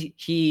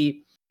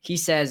 He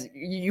says,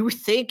 you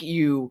think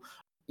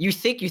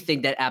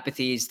that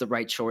apathy is the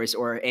right choice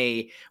or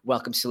a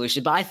welcome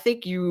solution, but I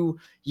think you're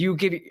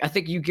not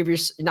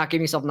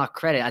giving yourself enough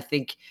credit. I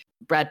think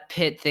Brad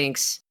Pitt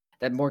thinks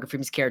that Morgan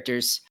Freeman's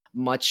character's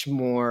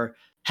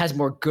has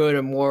more good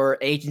and more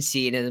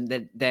agency in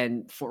it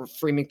than for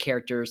Freeman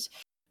characters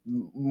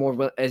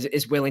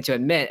is willing to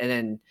admit. And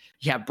then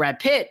you have Brad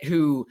Pitt,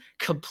 who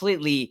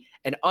completely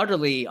and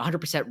utterly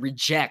 100%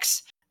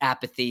 rejects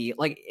apathy.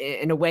 Like,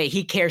 in a way,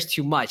 he cares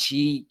too much.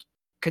 He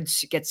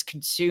gets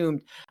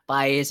consumed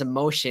by his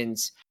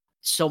emotions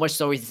so much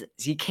so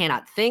he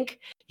cannot think.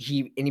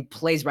 He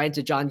plays right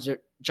into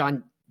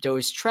John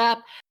Doe's trap,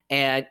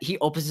 and he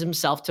opens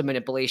himself to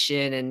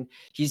manipulation, and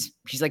he's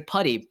like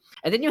putty.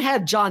 And then you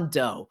have John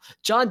Doe.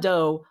 John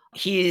Doe,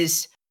 he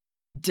is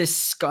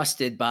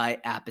disgusted by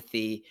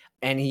apathy,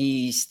 and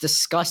he's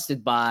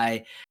disgusted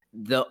by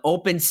the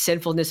open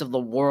sinfulness of the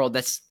world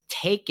that's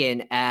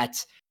taken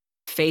at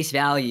face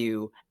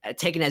value,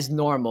 taken as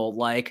normal.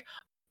 Like,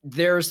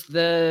 there's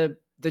the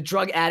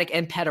drug addict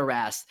and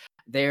pederast.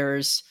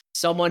 There's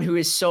someone who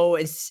is so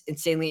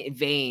insanely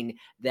vain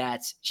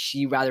that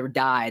she rather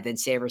die than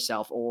save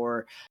herself.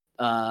 Or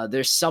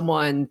there's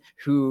someone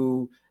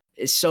who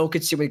is so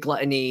consumed with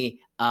gluttony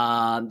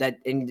that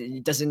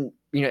it doesn't,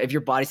 if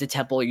your body's a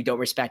temple, you don't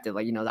respect it,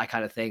 like, that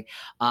kind of thing.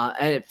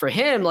 And for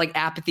him, like,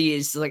 apathy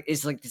is like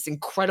this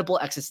incredible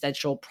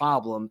existential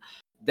problem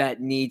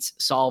that needs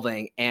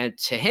solving. And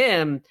to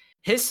him,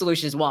 his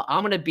solution is, well,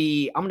 I'm gonna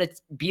be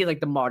like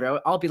the martyr.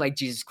 I'll be like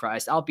Jesus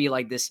Christ. I'll be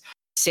like this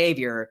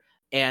savior,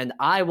 and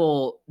I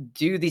will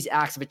do these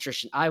acts of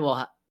attrition. I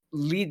will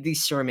lead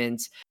these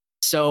sermons,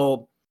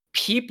 so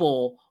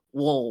people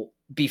will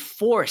be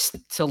forced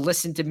to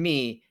listen to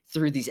me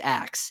through these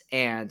acts.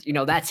 And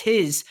that's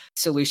his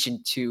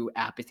solution to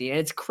apathy. And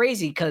it's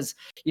crazy because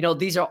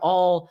these are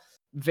all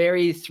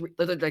three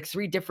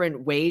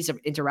different ways of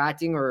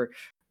interacting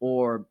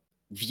or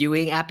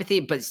viewing apathy,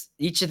 but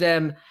each of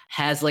them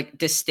has like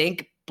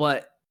distinct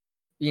but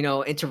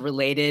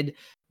interrelated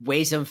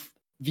ways of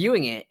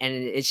viewing it. And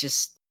it's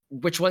just,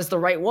 which one's the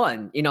right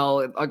one?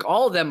 Like,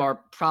 all of them are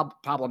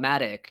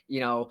problematic.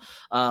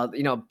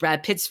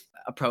 Brad Pitt's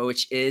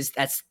approach is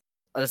that's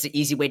an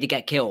easy way to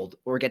get killed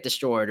or get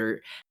destroyed,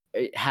 or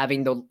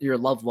having your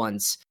loved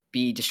ones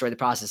be destroyed in the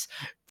process.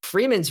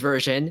 Freeman's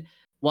version,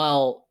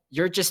 well,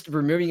 you're just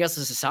removing us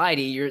as a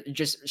society. You're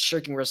just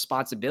shirking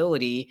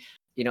responsibility.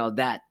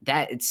 That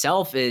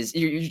itself is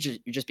you're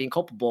just being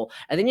culpable.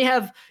 And then you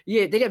have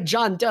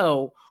John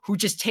Doe, who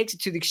just takes it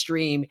to the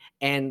extreme,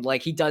 and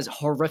like he does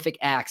horrific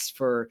acts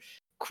for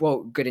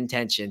quote good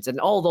intentions. And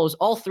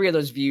all three of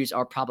those views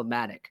are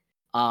problematic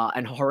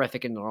and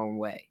horrific in their own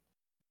way.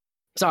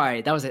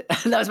 Sorry, that was it.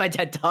 That was my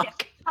TED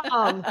Talk.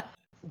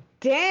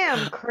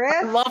 Damn, Chris.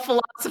 I love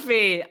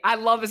philosophy. I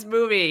love this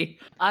movie.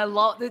 I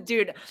love it,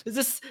 dude.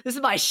 This is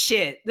my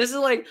shit. This is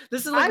like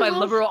my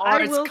liberal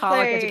arts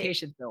college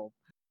education film.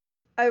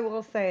 I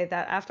will say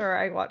that after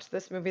I watched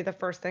this movie, the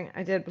first thing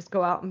I did was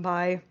go out and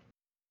buy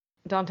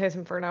Dante's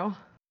Inferno.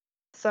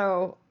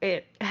 So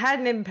it had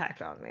an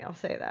impact on me, I'll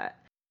say that.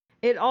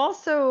 It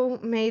also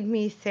made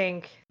me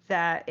think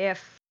that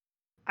if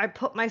I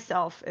put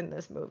myself in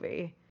this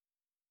movie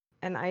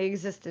and I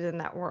existed in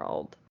that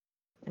world,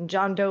 and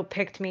John Doe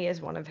picked me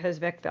as one of his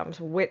victims,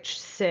 which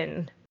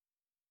sin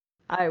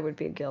I would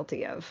be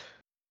guilty of.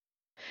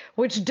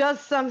 Which does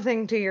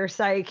something to your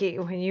psyche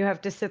when you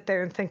have to sit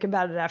there and think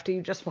about it after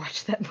you just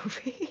watched that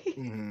movie.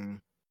 Mm-hmm.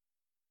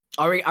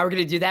 Are we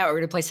gonna do that? Are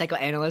we gonna play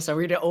psychoanalyst? Are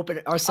we gonna open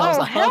ourselves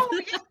Oh, up? hell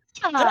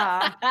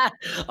yeah!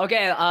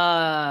 Okay.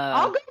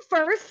 I'll go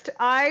first.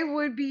 I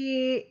would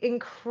be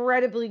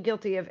incredibly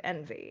guilty of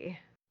envy.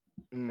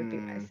 Would be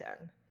my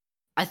sin.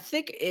 I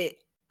think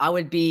I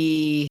would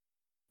be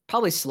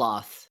probably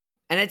sloth,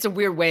 and it's a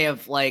weird way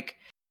of like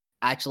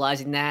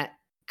actualizing that,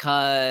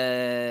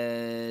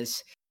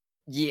 cause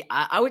yeah,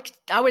 I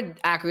would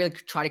actually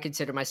try to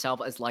consider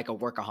myself as like a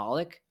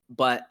workaholic,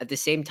 but at the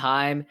same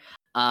time,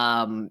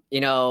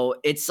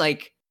 it's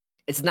like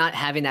it's not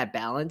having that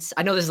balance.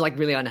 I know this is like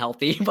really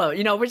unhealthy, but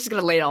we're just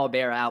gonna lay it all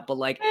bare out. But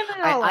like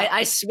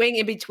I swing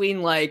in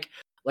between like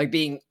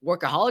being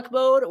workaholic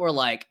mode, or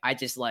like I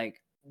just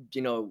like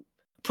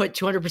put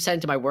 200%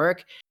 into my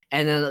work,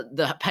 and then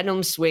the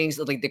pendulum swings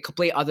like the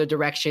complete other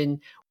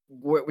direction,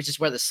 which is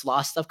where the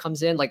sloth stuff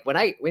comes in. Like when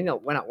I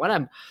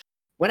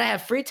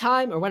have free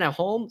time or when I'm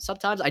home,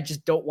 sometimes I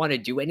just don't want to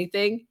do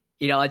anything.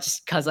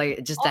 Just because to my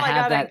have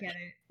God, I that. get it.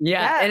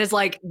 Yeah, Yes. and it's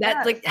like that,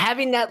 Yes. like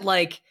having that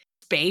like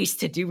space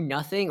to do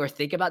nothing or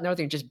think about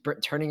nothing, just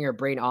turning your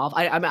brain off.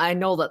 I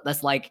know that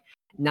that's like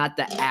not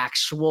the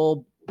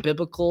actual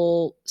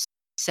biblical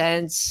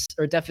sense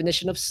or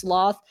definition of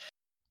sloth.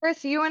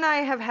 Chris, you and I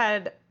have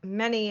had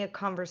many a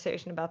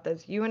conversation about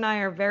this. You and I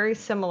are very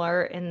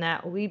similar in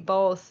that we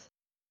both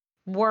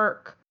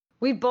work.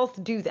 We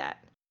both do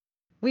that.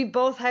 We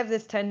both have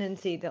this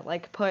tendency to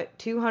like put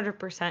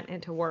 200%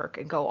 into work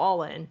and go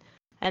all in.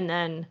 And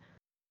then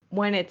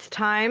when it's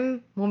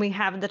time, when we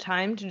have the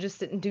time to just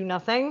sit and do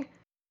nothing,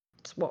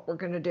 it's what we're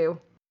going to do.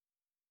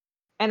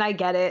 And I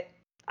get it.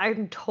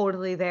 I'm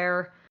totally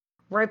there.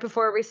 Right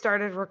before we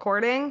started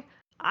recording,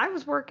 I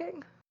was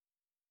working.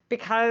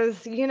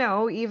 Because,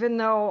 even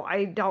though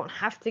I don't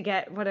have to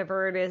get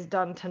whatever it is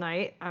done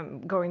tonight,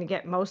 I'm going to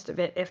get most of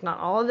it, if not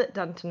all of it,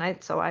 done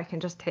tonight, so I can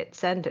just hit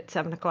send at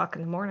 7 o'clock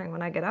in the morning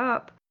when I get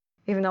up.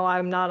 Even though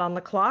I'm not on the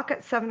clock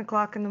at 7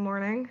 o'clock in the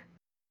morning.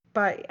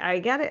 But I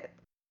get it.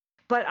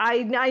 But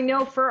I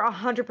know for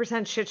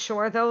 100% shit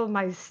sure, though,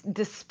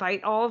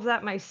 despite all of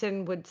that, my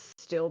sin would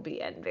still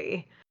be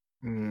envy.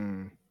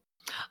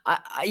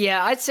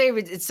 I'd say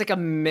it's like a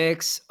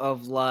mix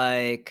of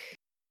like,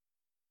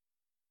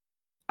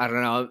 I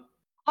don't know.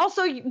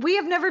 Also, we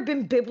have never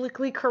been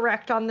biblically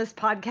correct on this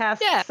podcast,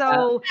 Yeah.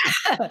 so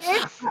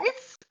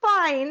it's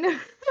fine.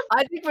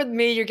 I think with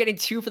me, you're getting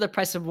 2 for the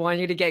price of 1.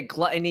 You're gonna get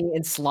gluttony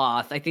and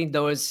sloth. I think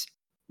those,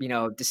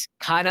 just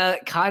kind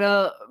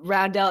of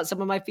round out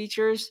some of my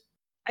features.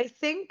 I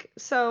think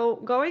so.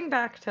 Going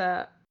back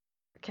to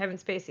Kevin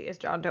Spacey as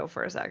John Doe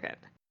for a second,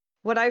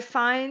 what I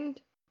find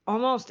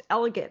almost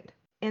elegant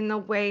in the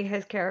way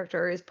his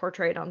character is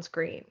portrayed on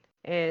screen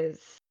is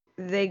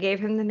they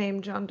gave him the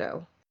name John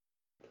Doe.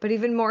 But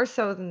even more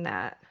so than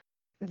that,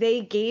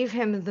 they gave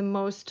him the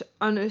most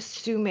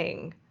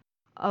unassuming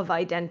of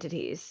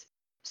identities.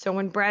 So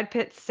when Brad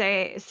Pitt's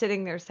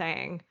sitting there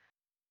saying,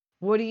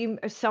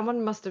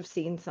 someone must have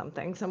seen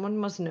something, someone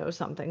must know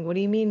something. What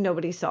do you mean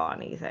nobody saw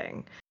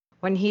anything?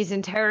 When he's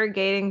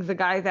interrogating the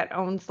guy that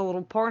owns the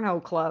little porno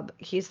club,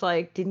 he's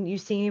like, didn't you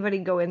see anybody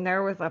go in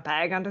there with a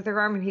bag under their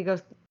arm? And he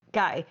goes,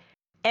 guy,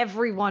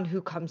 everyone who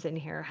comes in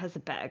here has a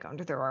bag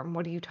under their arm.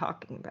 What are you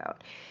talking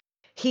about?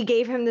 He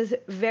gave him this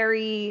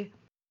very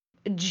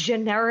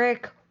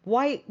generic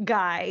white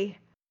guy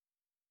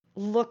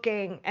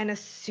looking and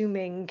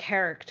assuming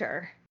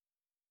character.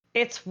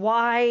 It's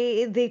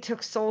why they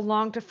took so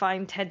long to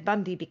find Ted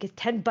Bundy, because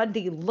Ted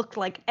Bundy looked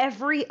like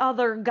every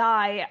other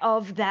guy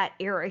of that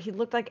era. He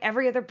looked like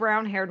every other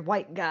brown-haired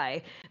white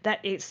guy that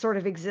it sort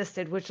of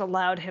existed, which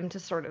allowed him to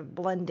sort of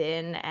blend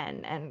in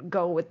and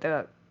go with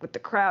the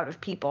crowd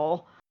of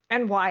people,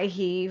 and why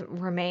he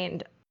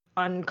remained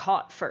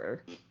uncaught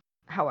for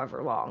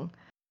however long.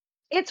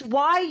 It's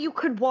why you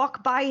could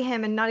walk by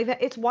him and not even,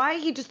 it's why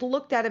he just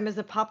looked at him as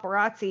a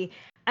paparazzi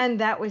and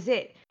that was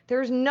it.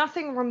 There's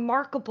nothing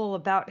remarkable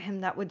about him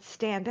that would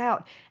stand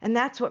out, and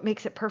that's what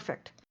makes it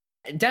perfect.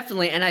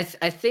 Definitely, and I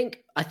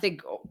think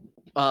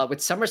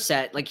with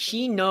Somerset, like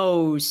he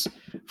knows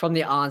from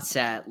the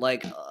onset,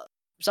 like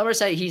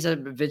Somerset, he's a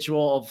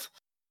visual of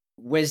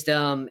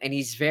wisdom, and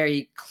he's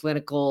very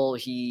clinical.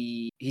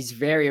 He's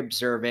very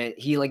observant.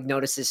 He like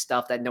notices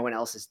stuff that no one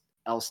else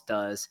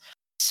does.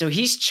 So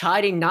he's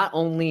chiding not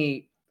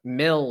only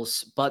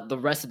Mills but the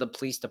rest of the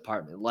police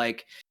department.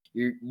 Like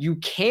you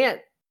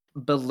can't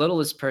belittle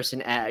this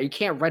person. You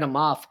can't write him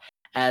off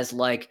as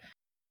like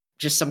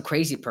just some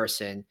crazy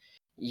person.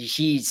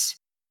 He's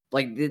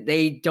like,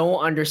 they don't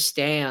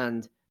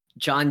understand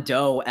John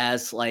Doe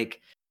as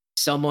like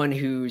someone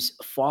who's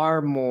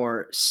far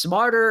more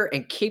smarter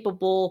and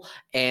capable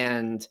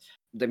and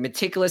the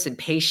meticulous and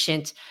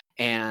patient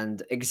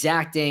and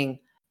exacting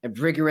and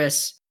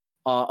rigorous.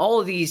 All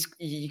of these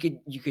you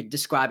could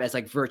describe as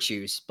like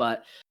virtues.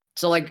 But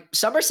so like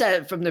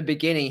Somerset from the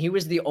beginning, he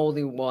was the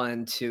only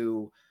one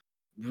to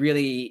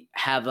really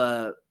have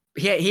a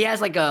he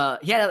has like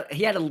he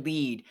had a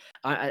lead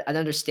on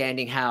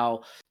understanding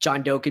how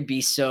John Doe could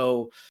be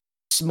so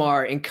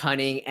smart and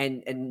cunning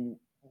and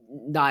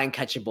not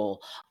uncatchable.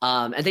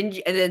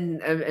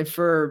 And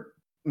for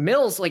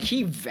Mills, like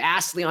he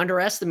vastly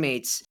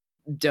underestimates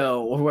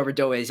Doe or whoever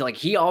Doe is. Like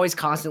he always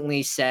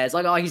constantly says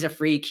like, oh, he's a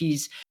freak.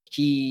 He's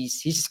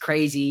just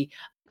crazy.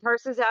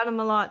 Curses at him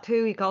a lot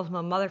too. He calls him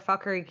a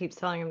motherfucker. He keeps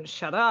telling him to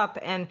shut up.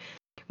 And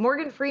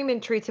Morgan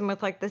Freeman treats him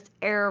with like this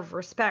air of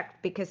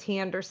respect because he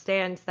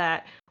understands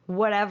that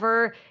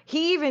whatever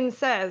he even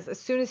says, as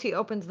soon as he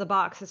opens the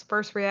box, his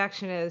first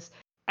reaction is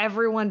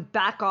everyone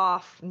back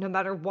off. No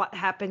matter what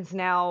happens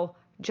now,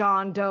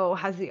 John Doe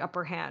has the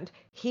upper hand.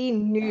 He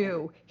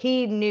knew.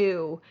 He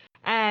knew.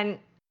 And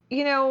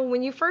you know,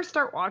 when you first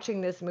start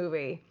watching this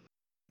movie,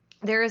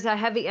 there is a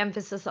heavy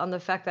emphasis on the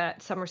fact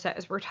that Somerset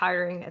is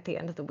retiring at the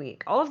end of the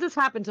week. All of this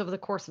happens over the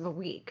course of a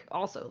week,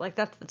 also. Like,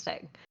 that's the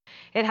thing.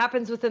 It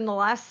happens within the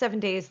last 7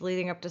 days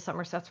leading up to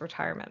Somerset's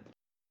retirement.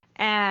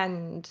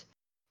 And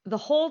the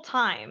whole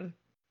time,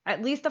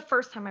 at least the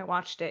first time I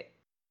watched it,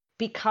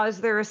 because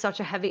there is such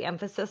a heavy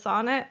emphasis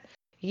on it,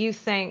 you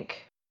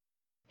think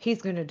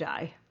he's going to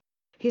die.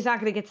 He's not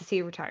going to get to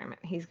see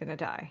retirement. He's going to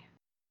die.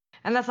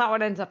 And that's not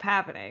what ends up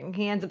happening.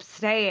 He ends up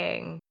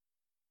staying.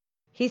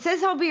 He says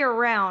he'll be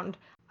around.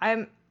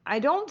 I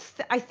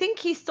think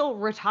he's still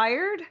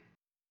retired,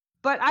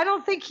 but I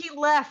don't think he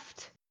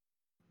left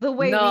the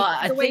way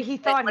he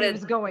thought he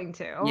was going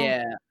to.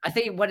 Yeah, I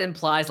think what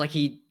implies like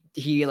he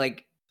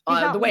like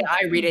the way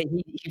I read it,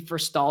 he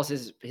forestalls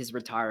his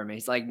retirement.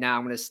 He's like, nah,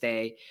 I'm gonna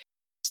stay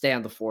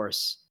on the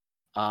force.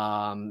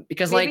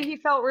 Because maybe like he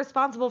felt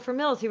responsible for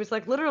Mills. He was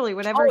like, literally,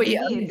 whatever he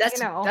needs. I mean,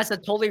 that's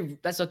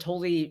a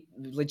totally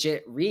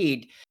legit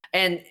read.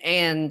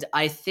 And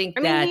I think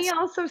he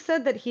also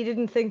said that he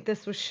didn't think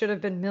this should have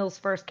been Mills'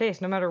 first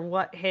case, no matter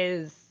what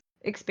his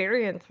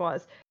experience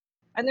was.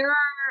 And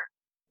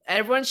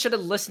everyone should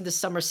have listened to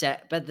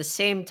Somerset, but at the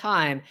same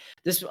time,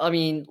 I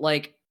mean,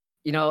 like,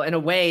 you know, in a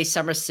way,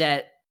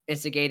 Somerset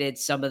instigated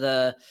some of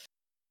the,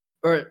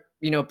 or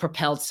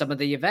propelled some of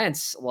the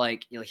events.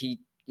 Like,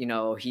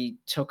 he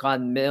took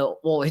on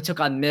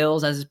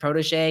Mills as his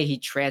protege. He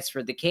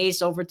transferred the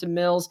case over to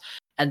Mills,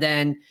 and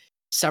then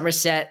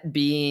Somerset,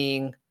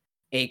 being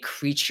a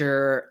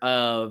creature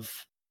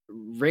of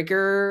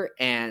rigor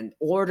and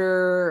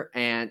order,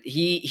 and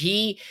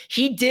he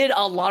did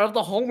a lot of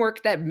the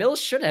homework that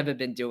Mills should have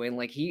been doing.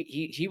 Like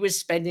he was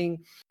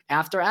spending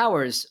after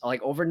hours,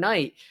 like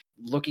overnight,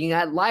 looking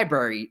at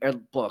library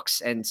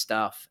books and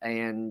stuff,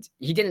 and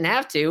he didn't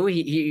have to.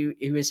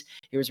 He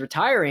was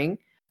retiring,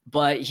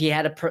 but he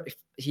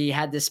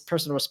had this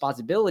personal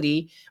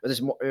responsibility, or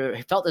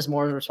he felt this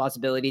moral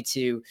responsibility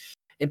to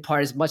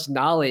impart as much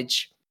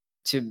knowledge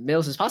to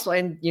Mills as possible.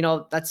 And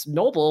that's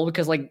noble,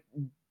 because like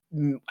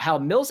how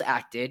Mills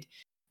acted,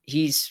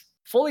 he's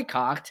fully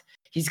cocked.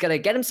 He's gonna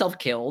get himself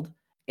killed,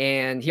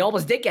 and he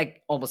almost did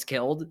get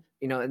killed.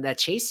 In that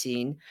chase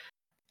scene.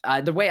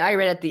 The way I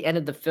read at the end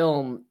of the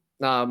film,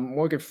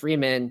 Morgan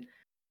Freeman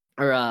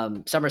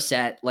or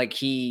Somerset, like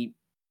he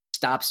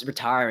stops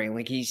retiring,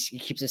 like he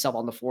keeps himself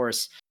on the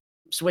force,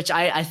 which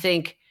I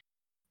think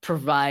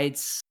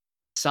provides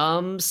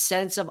some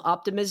sense of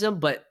optimism,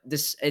 but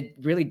it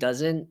really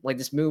doesn't. Like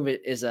this movie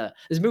is a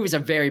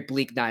very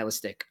bleak,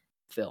 nihilistic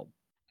film.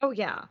 Oh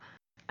yeah,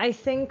 I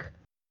think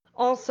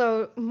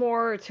also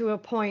more to a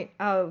point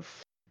of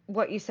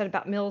what you said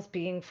about Mills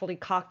being fully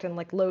cocked and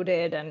like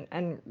loaded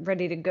and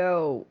ready to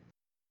go.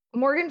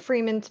 Morgan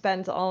Freeman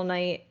spends all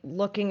night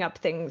looking up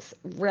things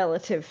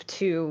relative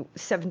to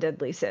Seven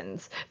Deadly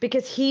Sins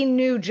because he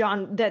knew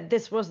that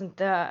this wasn't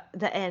the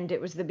end,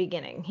 it was the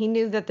beginning. He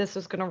knew that this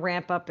was going to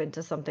ramp up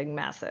into something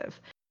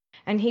massive.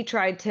 And he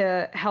tried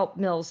to help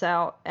Mills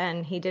out,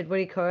 and he did what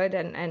he could,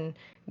 and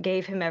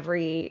gave him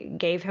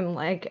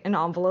like an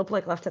envelope,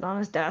 like left it on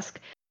his desk.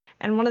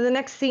 And one of the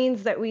next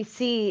scenes that we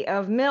see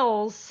of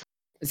Mills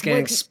is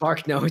getting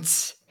Spark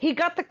Notes. He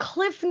got the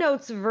Cliff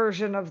Notes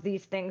version of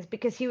these things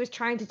because he was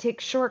trying to take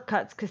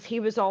shortcuts, because he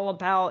was all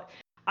about,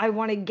 I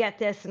want to get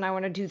this and I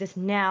want to do this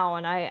now,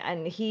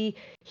 and he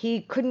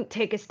couldn't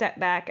take a step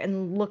back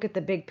and look at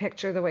the big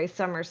picture the way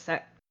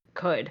Somerset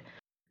could.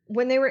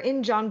 When they were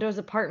in John Doe's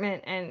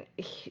apartment, and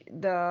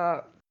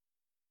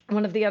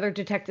one of the other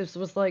detectives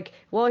was like,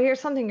 well, here's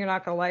something you're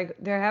not gonna like.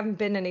 There haven't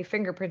been any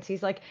fingerprints.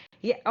 He's like,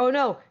 yeah, oh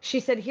no. She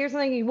said, here's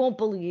something you won't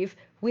believe.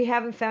 We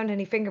haven't found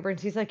any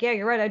fingerprints. He's like, yeah,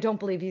 you're right. I don't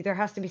believe you. There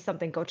has to be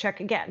something. Go check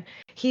again.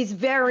 He's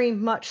very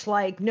much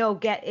like, no,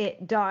 get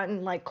it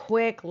done. Like,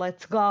 quick,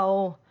 let's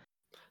go.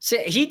 So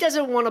he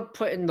doesn't want to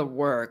put in the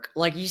work.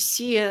 Like you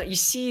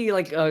see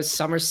like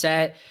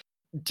Somerset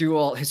do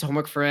all his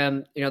homework for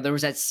him. There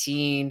was that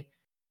scene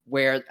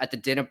where at the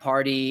dinner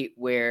party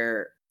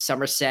where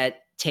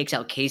Somerset takes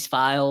out case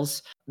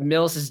files.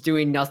 Mills is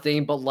doing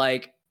nothing but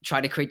like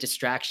trying to create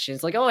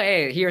distractions. Like, oh,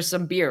 hey, here's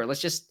some beer.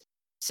 Let's just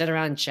sit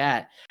around and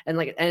chat. And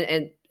like,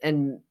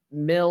 and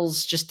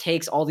Mills just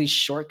takes all these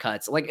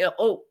shortcuts. Like,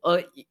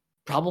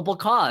 probable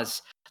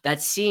cause.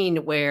 that scene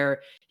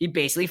where he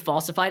basically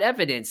falsified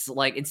evidence.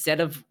 Like instead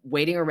of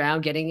waiting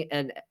around getting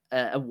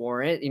a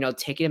warrant,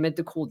 taking him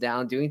into cool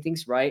down, doing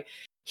things right,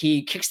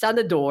 he kicks down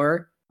the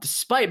door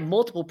despite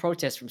multiple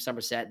protests from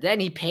Somerset. Then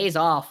he pays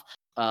off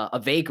a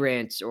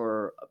vagrant,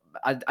 or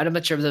I'm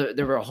not sure if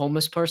they were a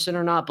homeless person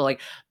or not, but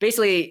like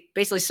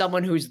basically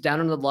someone who's down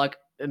on the luck,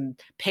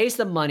 pays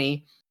the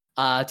money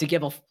to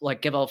give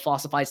a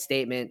falsified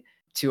statement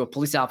to a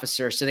police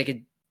officer so they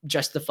could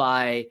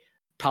justify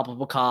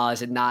probable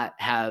cause and not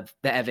have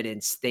the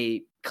evidence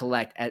they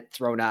collect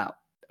thrown out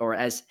or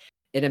as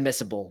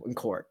inadmissible in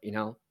court.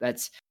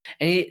 That's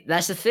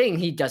the thing.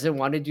 He doesn't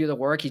want to do the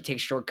work. He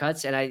takes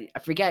shortcuts, and I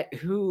forget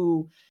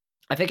who.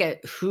 I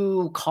forget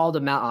who called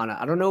him out on it.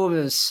 I don't know if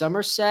it was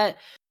Somerset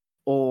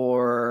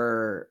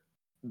or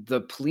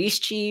the police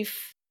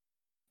chief,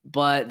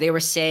 but they were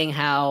saying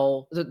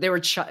how they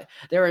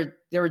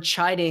were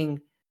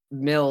chiding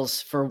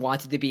Mills for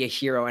wanting to be a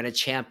hero and a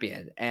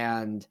champion,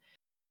 and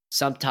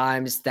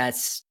sometimes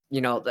that's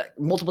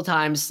multiple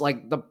times,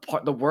 like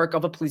the work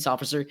of a police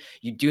officer,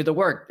 you do the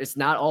work. It's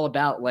not all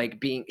about like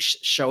being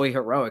showy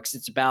heroics.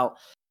 It's about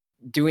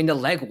doing the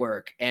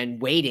legwork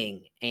and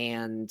waiting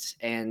and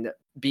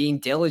being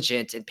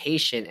diligent and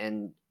patient.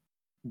 And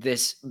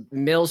this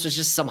Mills was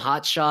just some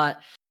hotshot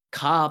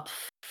cop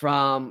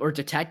or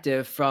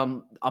detective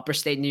from upper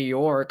state New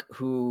York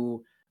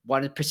who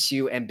wanted to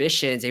pursue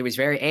ambitions. He was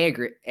very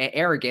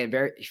arrogant,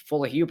 very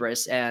full of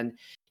hubris, and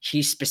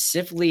he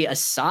specifically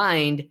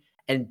assigned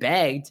and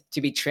begged to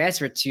be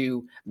transferred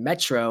to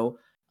Metro,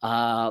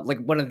 like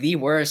one of the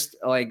worst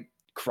like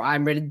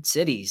crime-ridden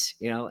cities,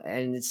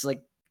 and it's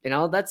like,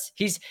 that's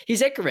he's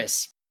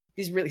Icarus.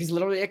 He's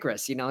literally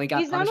Icarus, he got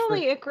He's not punished for.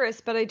 only Icarus,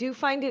 but I do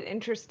find it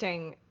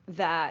interesting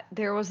that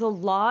there was a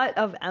lot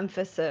of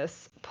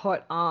emphasis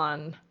put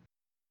on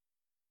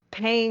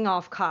paying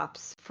off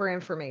cops for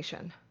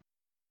information.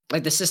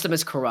 Like the system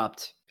is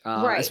corrupt.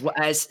 Right. As well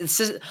as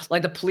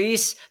like the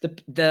police,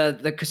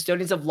 the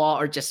custodians of law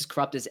are just as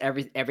corrupt as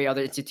every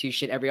other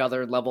institution, every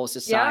other level of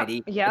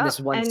society in this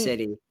one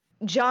city.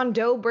 John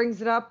Doe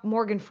brings it up.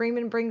 Morgan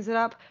Freeman brings it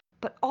up.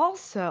 But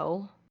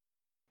also,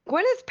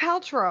 Gwyneth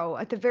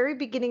Paltrow, at the very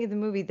beginning of the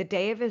movie,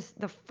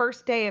 the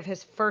first day of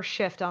his first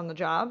shift on the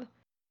job,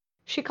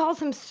 she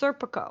calls him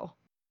Serpico.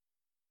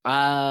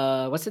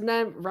 What's in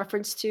that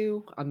reference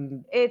to?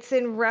 It's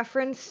in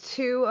reference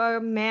to a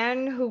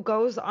man who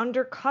goes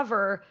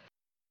undercover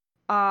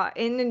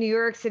in the New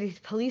York City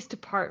Police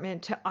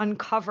Department to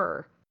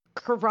uncover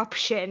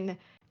corruption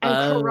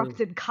and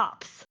corrupted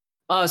cops.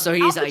 Oh, so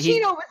Al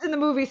Pacino was in the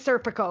movie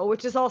Serpico,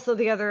 which is also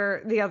the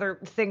other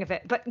thing of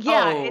it. But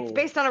yeah, it's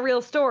based on a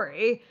real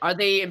story. Are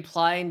they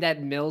implying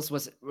that Mills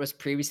was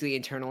previously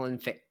internal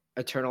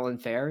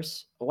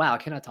affairs? Wow,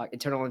 can I talk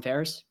internal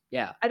affairs?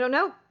 Yeah. I don't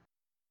know.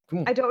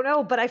 I don't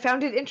know, but I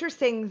found it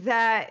interesting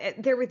that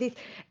there were these.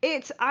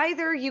 It's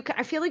either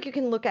I feel like you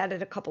can look at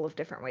it a couple of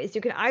different ways.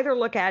 You can either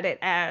look at it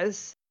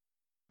as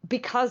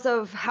because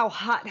of how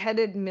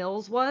hot-headed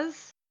Mills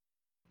was,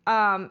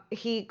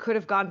 he could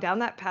have gone down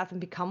that path and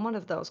become one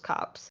of those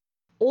cops,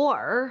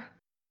 or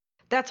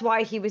that's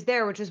why he was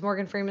there, which is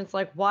Morgan Freeman's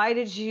like, why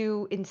did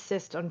you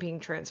insist on being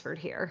transferred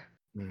here?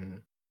 Mm-hmm.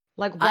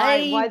 Like,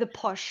 why the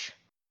push?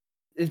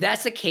 If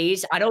that's the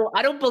case, I don't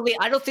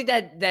think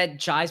that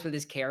jives with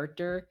his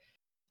character.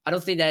 I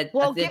don't think that.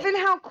 Well, given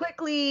how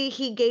quickly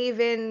he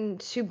gave in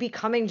to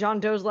becoming John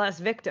Doe's last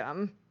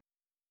victim,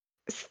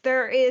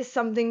 there is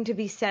something to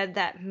be said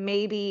that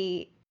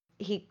maybe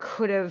he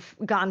could have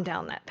gone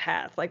down that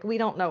path. Like, we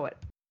don't know it.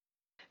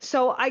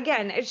 So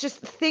again, it's just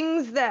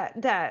things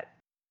that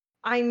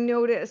I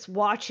notice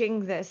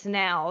watching this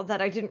now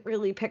that I didn't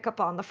really pick up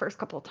on the first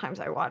couple of times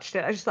I watched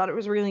it. I just thought it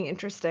was really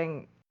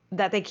interesting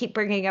that they keep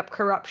bringing up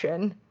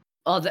corruption.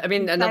 Oh, I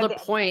mean, another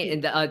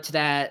point to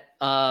that,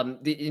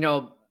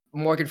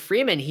 Morgan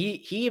Freeman,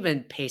 he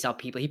even pays off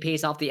people. He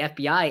pays off the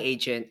FBI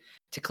agent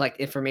to collect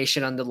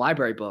information on the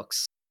library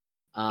books.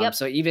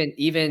 So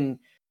even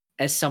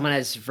as someone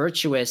as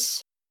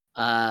virtuous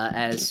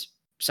as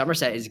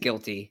Somerset is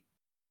guilty.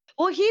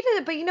 Well, he did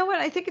it, but you know what?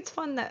 I think it's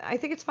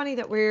funny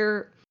that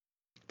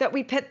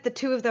we pit the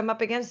two of them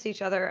up against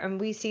each other, and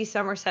we see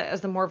Somerset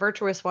as the more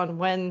virtuous one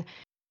when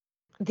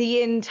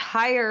the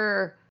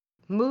entire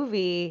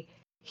movie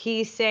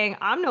he's saying,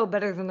 I'm no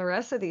better than the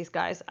rest of these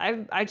guys.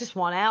 I just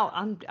want out.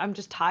 I'm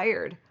just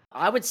tired.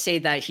 I would say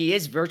that he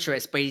is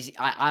virtuous, but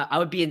I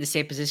would be in the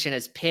same position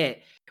as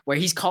Pitt, where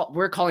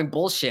we're calling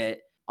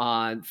bullshit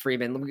on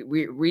Freeman.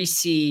 We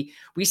see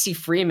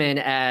Freeman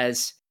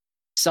as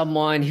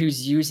someone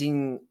who's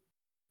using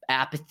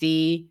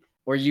apathy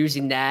or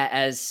using that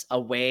as a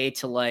way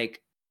to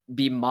like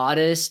be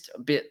modest,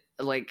 a bit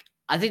like.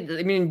 I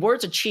mean,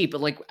 words are cheap,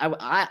 but like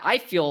I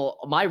feel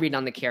my read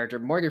on the character,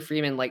 Morgan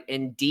Freeman, like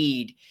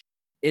indeed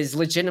is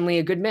legitimately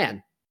a good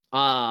man.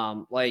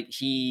 Like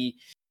he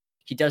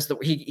does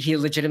he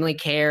legitimately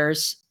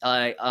cares.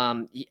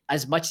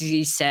 As much as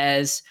he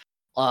says,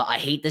 I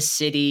hate the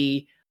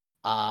city.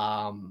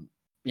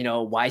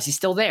 Why is he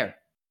still there?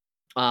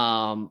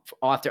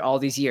 After all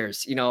these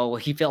years,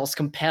 he feels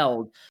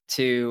compelled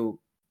to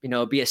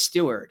be a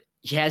steward.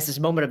 He has this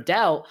moment of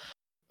doubt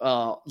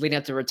leading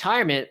up to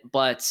retirement,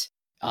 but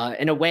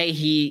in a way,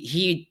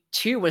 he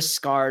too was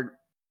scarred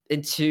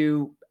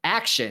into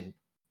action,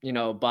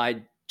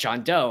 by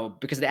John Doe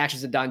because of the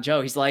actions of John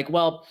Doe. He's like,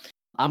 well,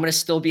 I'm gonna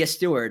still be a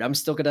steward. I'm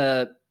still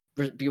gonna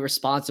be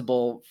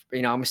responsible.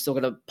 I'm still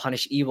gonna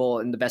punish evil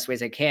in the best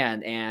ways I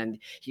can. And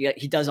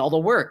he does all the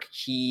work.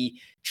 He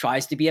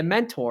tries to be a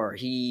mentor.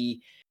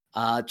 He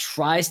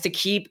tries to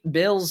keep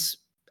Mills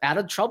out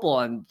of trouble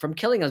and from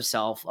killing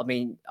himself. I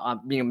mean,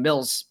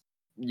 Mills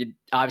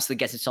obviously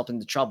gets himself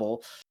into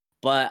trouble,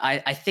 but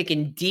I think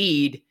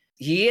indeed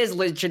he is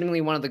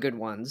legitimately one of the good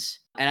ones.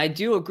 And I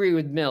do agree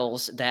with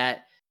Mills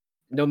that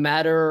no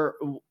matter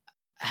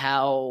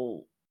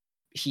how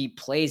he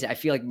plays it, I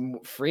feel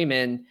like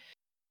Freeman,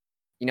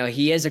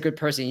 he is a good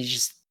person. He's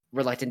just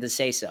reluctant to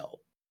say so.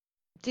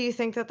 Do you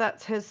think that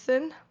that's his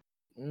sin?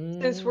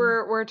 Since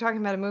we're talking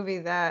about a movie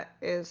that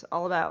is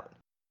all about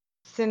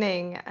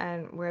sinning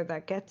and where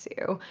that gets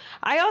you.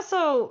 I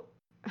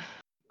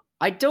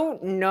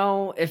don't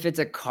know if it's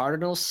a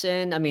cardinal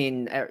sin. I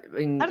mean, I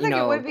don't think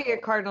it would be a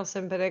cardinal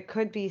sin, but it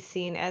could be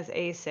seen as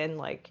a sin,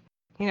 like,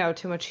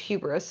 too much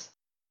hubris.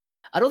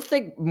 I don't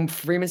think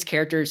Freeman's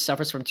character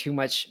suffers from too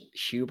much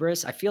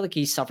hubris. I feel like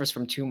he suffers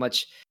from too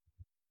much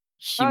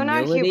humility. Oh,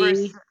 not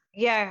hubris.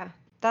 Yeah,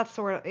 that's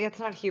the word. It's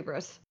not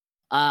hubris.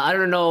 I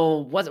don't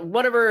know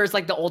whatever is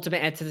like the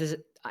ultimate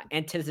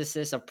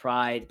antithesis of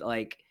pride.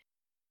 Like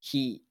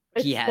he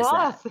has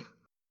sloth. that.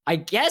 I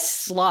guess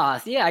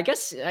sloth. Yeah, I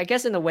guess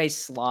in a way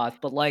sloth,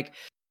 but like,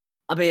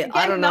 I mean, Again,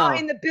 I don't know. Not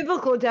in the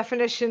biblical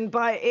definition,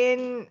 but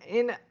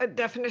in a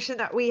definition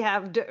that we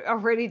have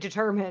already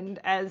determined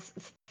as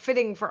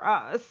fitting for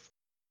us.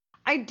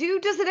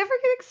 Does it ever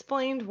get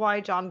explained why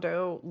John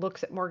Doe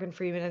looks at Morgan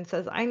Freeman and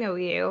says, "I know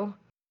you"?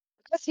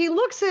 Because he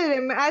looks at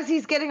him as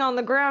he's getting on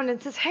the ground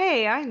and says,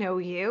 "Hey, I know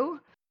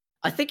you."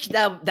 I think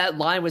that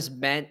line was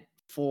meant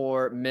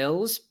for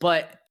Mills,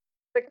 but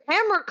the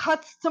camera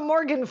cuts to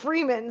Morgan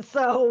Freeman,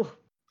 so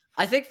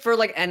I think for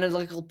like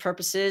analytical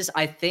purposes,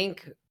 I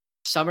think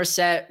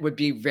Somerset would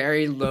be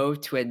very low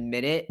to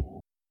admit it,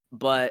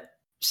 but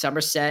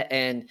Somerset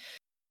and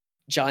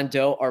John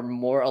Doe are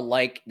more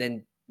alike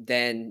than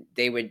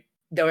they would,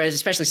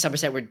 especially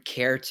Somerset would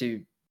care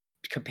to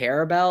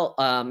compare about.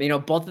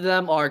 Both of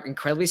them are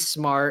incredibly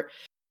smart.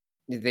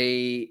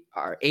 They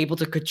are able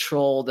to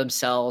control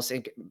themselves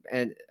and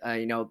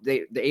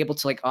they're able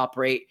to like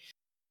operate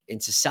in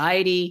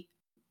society.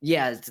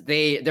 Yeah,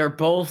 they're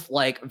both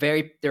like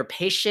they're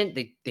patient.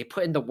 They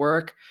put in the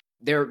work.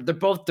 They're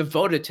both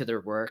devoted to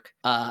their work,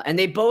 and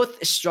they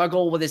both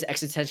struggle with this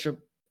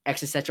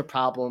existential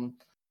problem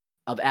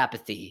of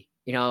apathy.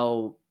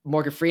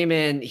 Morgan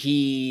Freeman,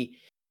 he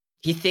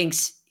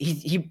thinks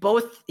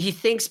he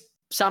thinks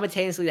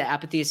simultaneously that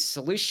apathy is a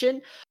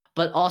solution,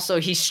 but also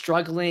he's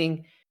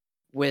struggling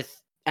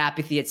with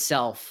apathy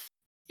itself.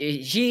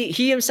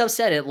 He himself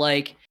said it,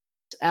 like,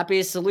 apathy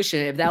is a solution.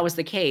 If that was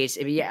the case,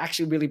 if he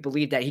actually really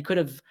believed that, he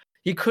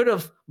could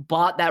have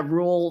bought that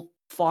rural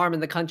farm in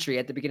the country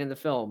at the beginning of the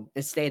film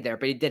and stayed there,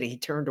 but he didn't. He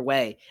turned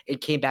away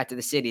and came back to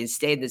the city and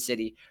stayed in the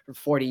city for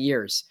 40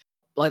 years.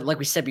 Like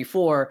we said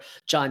before,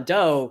 John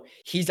Doe,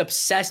 he's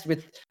obsessed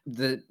with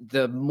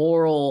the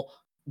moral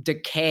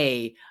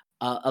decay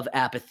of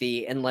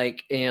apathy and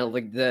like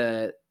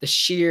the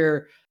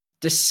sheer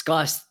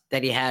disgust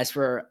that he has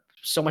for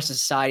so much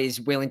society is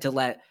willing to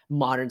let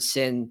modern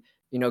sin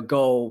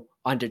go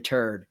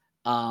undeterred.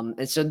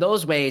 And so in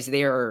those ways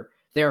they are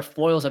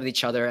foils of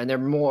each other and they're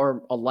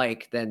more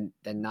alike than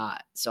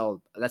not.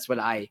 So that's what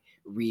I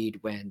read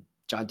when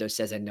John Doe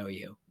says, "I know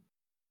you."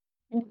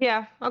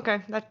 Yeah.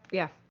 Okay.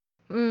 Yeah.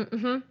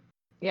 Mm-hmm.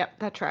 Yeah,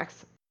 that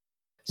tracks.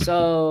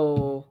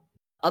 So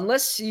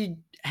unless you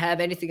have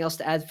anything else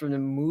to add from the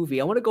movie,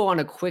 I want to go on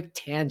a quick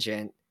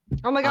tangent.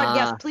 Oh my god,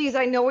 yes, please.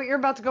 I know what you're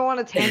about to go on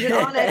a tangent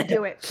on it.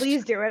 Do it.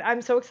 Please do it.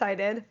 I'm so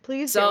excited.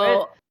 Please do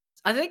it.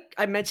 I think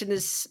I mentioned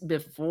this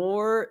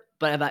before,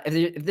 but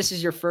if this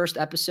is your first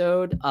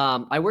episode,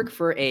 I work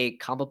for a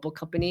comic book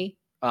company,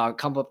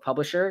 comic book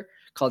publisher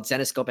called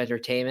Zenescope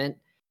Entertainment.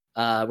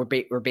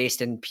 We're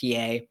based in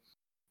PA,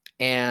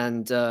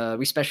 and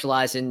we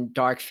specialize in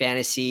dark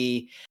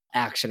fantasy,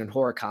 action, and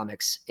horror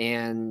comics.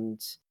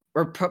 And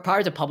we're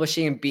prior to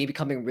publishing and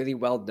becoming really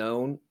well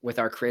known with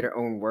our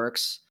creator-owned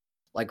works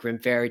like Grim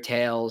Fairy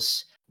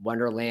Tales,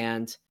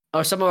 Wonderland.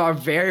 Some of our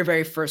very,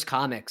 very first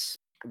comics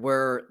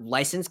were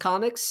licensed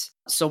comics.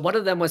 So one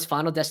of them was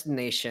Final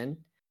Destination,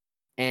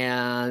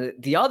 and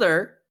the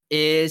other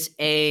is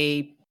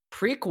a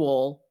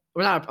prequel.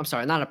 Or not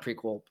a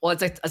prequel. Well,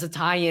 it's a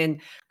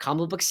tie-in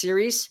comic book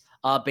series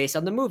based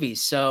on the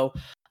movies. So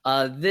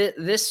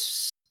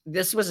this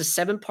was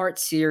a 7-part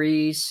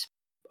series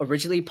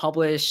originally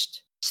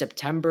published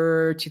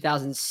September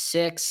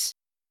 2006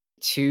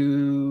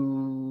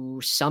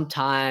 to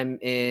sometime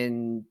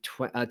in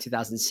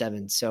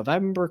 2007. So if I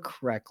remember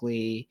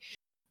correctly,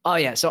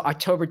 so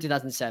October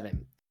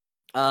 2007.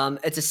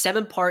 It's a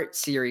 7-part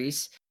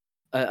series,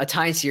 a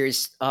tie-in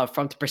series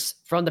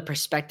from the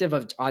perspective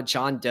of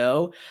John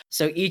Doe.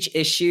 So each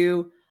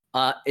issue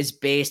is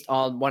based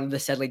on one of the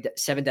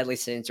seven deadly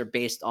sins, or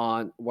based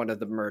on one of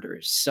the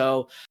murders.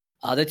 So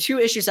the two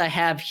issues I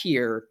have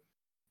here,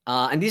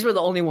 and these were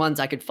the only ones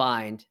I could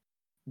find,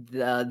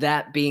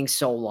 that being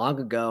so long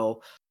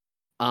ago,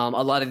 a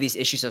lot of these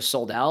issues have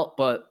sold out,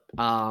 but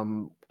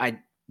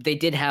they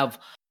did have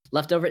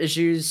leftover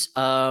issues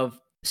of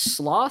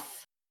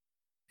Sloth,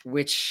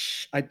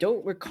 which I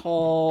don't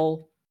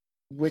recall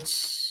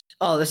which.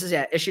 Oh, this is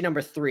issue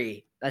number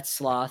 3. That's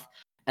Sloth,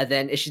 and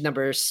then issue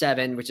number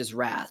 7, which is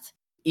Wrath.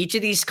 Each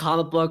of these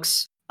comic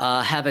books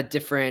have a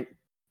different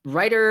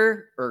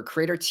writer or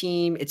creator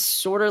team. It's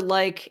sort of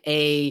like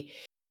a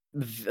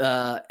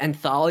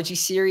anthology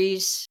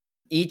series.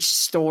 Each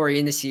story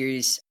in the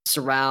series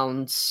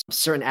surrounds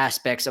certain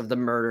aspects of the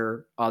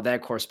murder that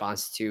it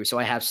corresponds to. So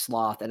I have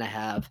Sloth and I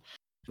have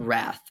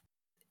Wrath.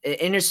 It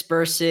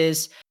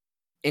intersperses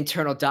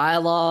internal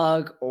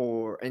dialogue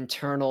or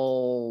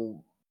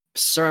internal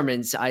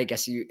sermons, I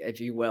guess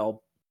if you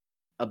will,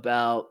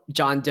 about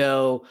John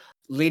Doe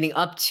leading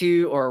up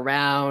to or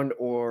around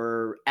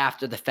or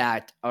after the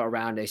fact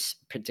around a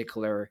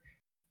particular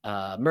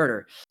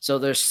murder. So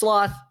there's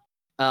Sloth.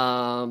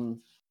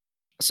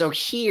 So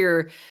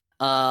here,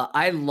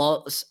 I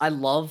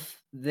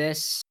love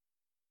this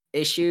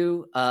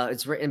issue.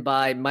 It's written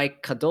by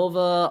Mike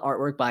Cordova,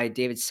 artwork by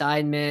David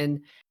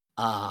Se7en.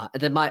 And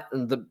then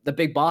the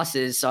big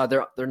bosses,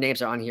 their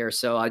names are on here.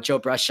 So Joe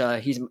Brescia,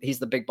 he's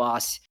the big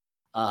boss.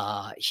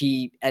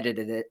 He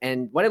edited it.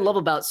 And what I love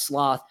about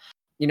Sloth,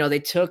 they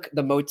took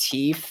the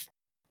motif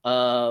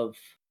of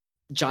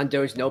John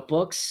Doe's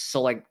notebooks.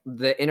 So like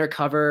the inner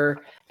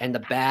cover and the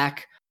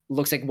back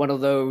looks like one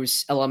of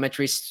those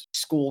elementary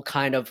school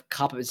kind of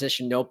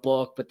composition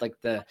notebook with like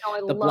the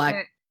black.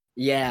 It.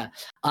 Yeah.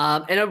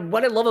 And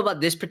what I love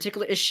about this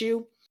particular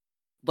issue,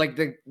 like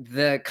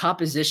the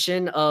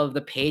composition of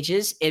the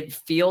pages, it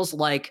feels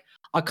like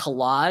a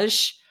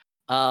collage.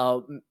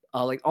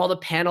 Like all the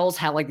panels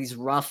have like these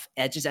rough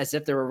edges as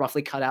if they were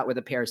roughly cut out with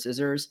a pair of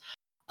scissors.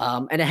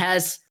 And it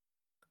has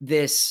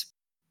this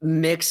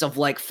mix of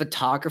like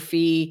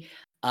photography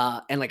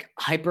and like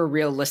hyper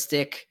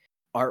realistic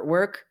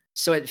artwork.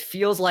 So it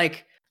feels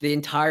like the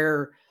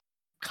entire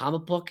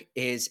comic book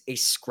is a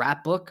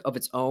scrapbook of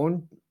its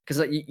own, because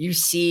like, you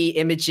see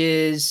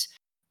images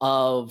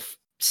of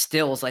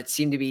stills that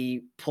seem to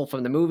be pulled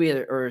from the movie,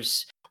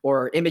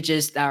 or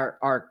images that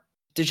are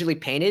digitally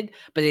painted,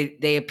 but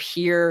they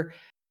appear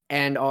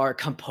and are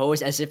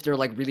composed as if they're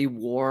like really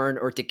worn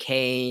or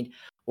decayed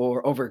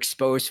or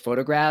overexposed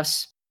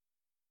photographs.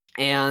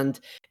 And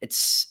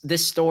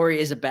this story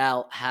is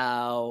about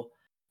how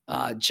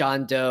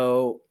John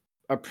Doe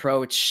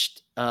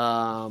approached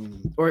how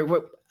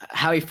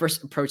he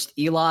first approached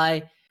Eli,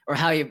 or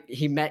how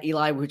he met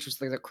Eli, which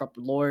was like the corrupt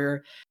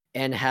lawyer,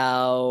 and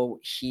how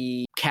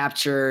he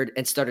captured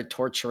and started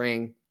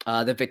torturing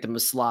the victim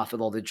of Sloth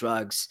with all the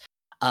drugs.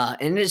 And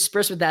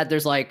interspersed with that,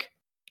 there's like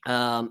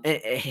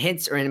it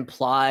hints or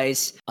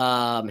implies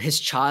his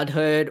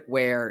childhood,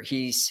 where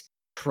he's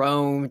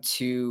prone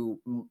to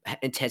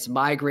intense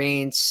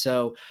migraines.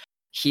 So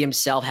he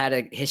himself had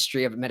a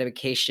history of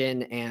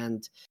medication,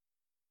 and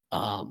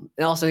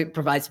it also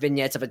provides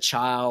vignettes of a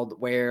child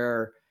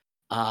where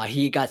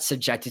he got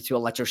subjected to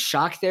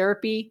electroshock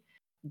therapy.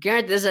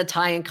 Granted, this is a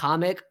tie-in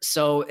comic,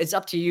 so it's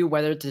up to you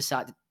whether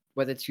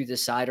to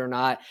decide or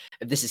not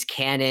if this is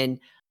canon.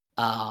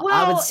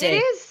 I would say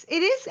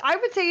it is. I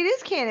would say it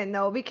is canon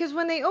though, because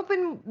when they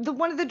open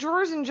one of the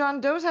drawers in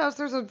John Doe's house,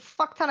 there's a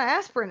fuck ton of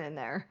aspirin in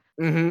there.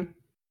 Mm-hmm.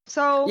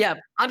 So yeah,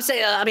 I'm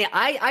saying. I mean,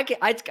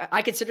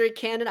 I consider it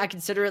canon. I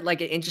consider it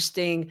like an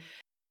interesting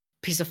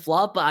piece of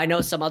fluff, but I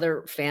know some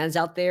other fans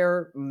out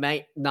there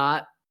might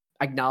not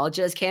acknowledge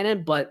it as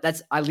canon. But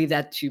I leave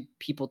that to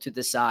people to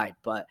decide.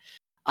 But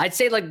I'd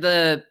say like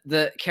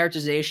the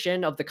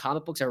characterization of the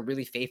comic books are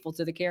really faithful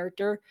to the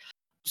character.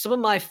 Some of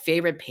my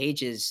favorite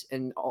pages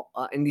in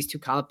these two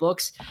comic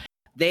books,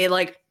 they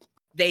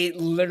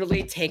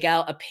literally take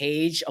out a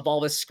page of all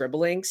the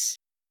scribblings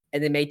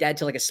and they make that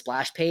into like a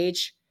splash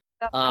page,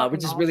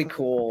 which is really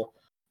cool.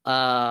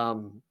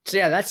 So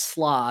yeah, that's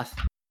Sloth.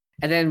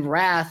 And then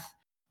Wrath,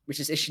 which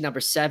is issue number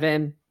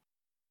 7.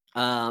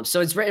 So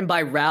it's written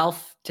by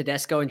Ralph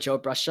Tedesco and Joe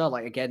Brescia.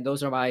 Like, again,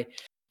 those are my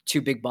two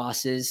big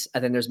bosses.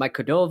 And then there's Mike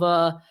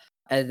Cordova.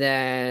 And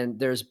then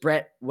there's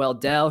Brett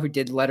Weldell, who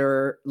did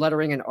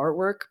lettering and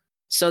artwork.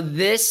 So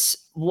this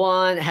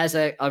one has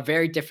a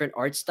very different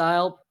art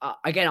style.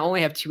 Again, I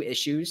only have 2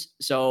 issues,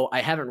 so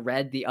I haven't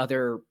read the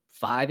other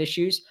 5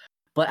 issues.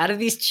 But out of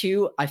these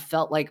 2, I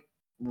felt like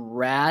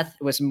Wrath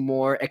was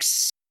more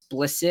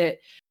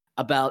explicit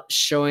about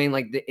showing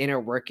like the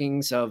inner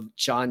workings of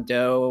John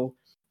Doe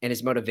and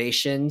his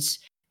motivations.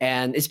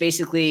 And it's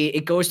basically,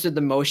 it goes through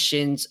the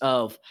motions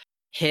of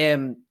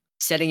him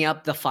setting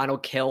up the final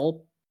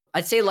kill.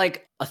 I'd say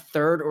like a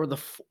third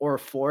or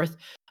fourth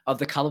of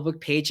the comic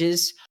book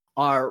pages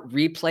are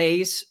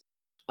replays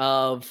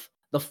of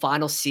the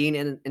final scene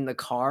in the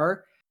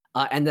car,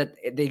 and the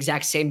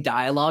exact same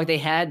dialogue they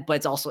had, but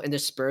it's also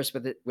interspersed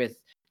with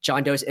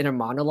John Doe's inner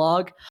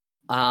monologue.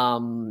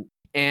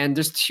 And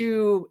there's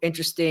two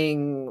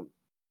interesting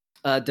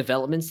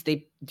developments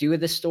they do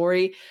with this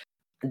story.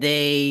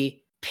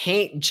 They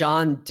paint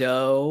John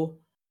Doe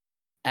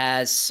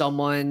as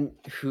someone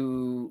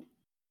who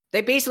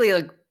they basically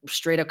like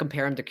straight up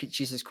compare him to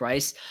Jesus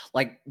Christ.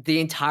 Like the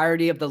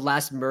entirety of the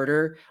last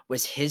murder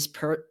was his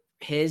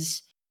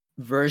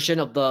version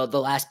of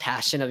the last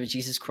passion of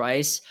Jesus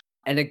Christ.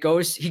 And he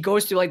goes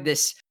through like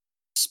this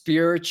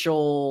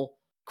spiritual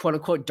quote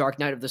unquote dark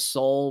night of the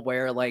soul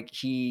where like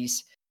he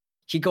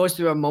goes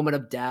through a moment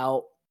of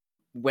doubt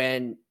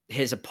when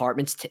his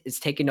apartment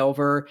is taken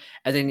over,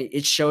 and then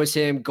it shows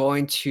him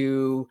going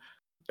to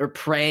or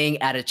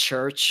praying at a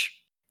church.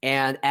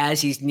 And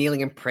as he's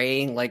kneeling and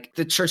praying, like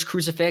the church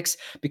crucifix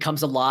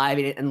becomes alive,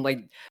 and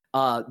like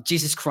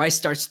Jesus Christ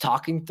starts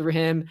talking through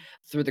him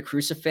through the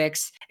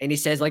crucifix, and he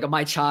says, like,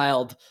 "My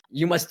child,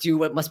 you must do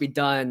what must be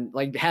done.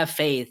 Like, have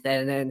faith."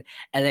 And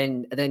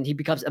then he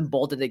becomes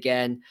emboldened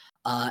again,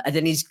 and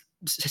then he's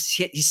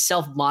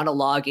self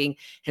monologuing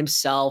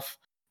himself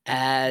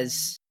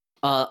as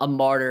a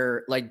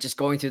martyr, like just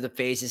going through the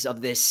phases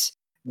of this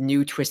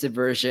new twisted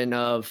version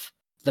of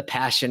the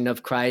Passion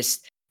of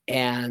Christ.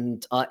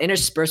 And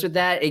interspersed with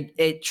that,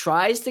 it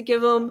tries to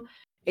give him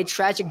a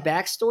tragic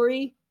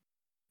backstory.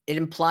 It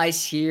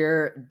implies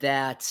here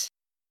that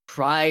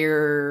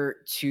prior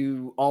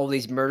to all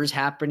these murders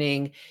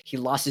happening, he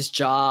lost his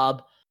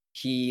job,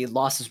 he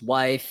lost his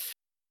wife,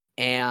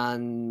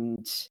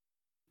 and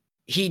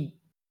he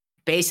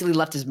basically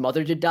left his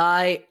mother to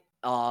die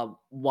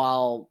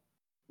while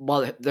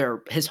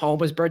his home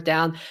was burnt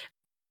down.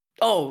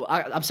 Oh,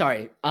 I'm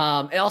sorry.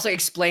 It also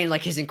explained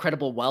like his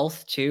incredible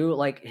wealth too.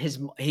 Like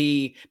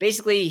he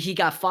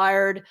got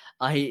fired.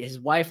 His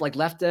wife like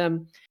left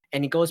him,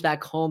 and he goes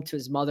back home to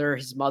his mother.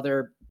 His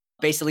mother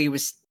basically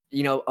was,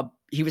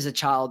 he was a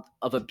child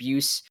of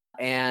abuse,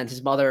 and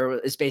his mother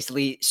is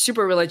basically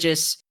super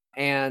religious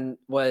and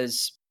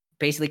was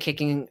basically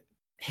kicking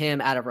him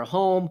out of her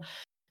home.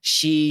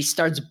 She's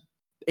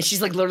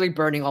like literally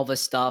burning all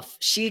this stuff.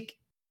 She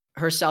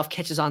herself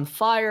catches on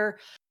fire.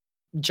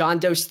 John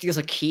Doe steals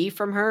a key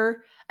from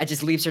her and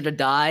just leaves her to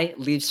die,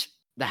 leaves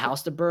the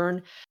house to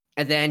burn.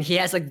 And then he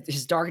has like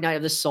his dark night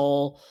of the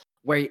soul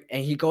and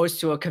he goes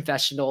to a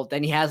confessional.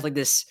 Then he has like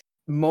this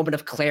moment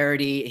of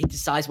clarity. He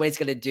decides what he's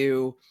going to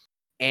do.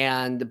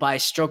 And by a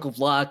stroke of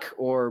luck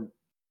or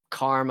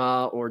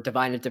karma or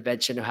divine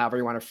intervention, or however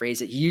you want to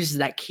phrase it, he uses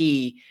that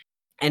key,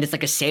 and it's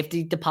like a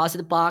safety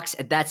deposit box.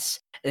 And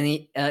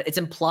it's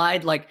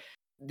implied like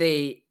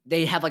they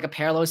have like a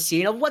parallel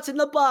scene of what's in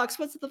the box,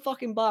 what's in the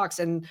fucking box.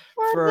 And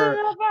what's in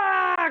the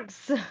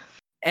box?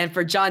 And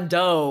for John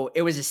Doe,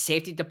 it was a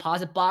safety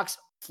deposit box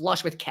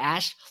flush with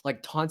cash,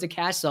 like tons of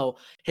cash. So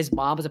his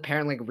mom was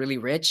apparently like really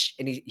rich,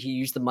 and he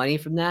used the money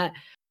from that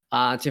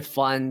to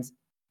fund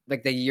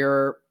like the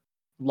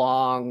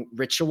year-long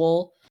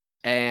ritual.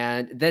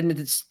 And then then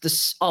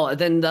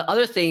the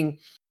other thing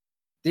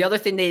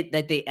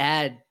that they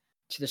add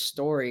to the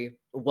story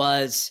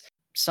was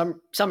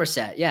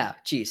Somerset. Yeah,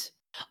 geez.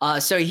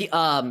 So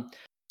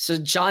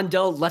John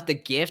Doe left a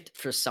gift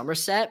for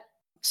Somerset.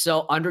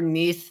 So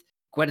underneath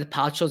Gwyneth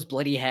Paltrow's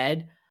bloody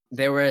head,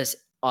 there was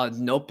a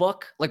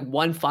notebook, like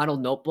one final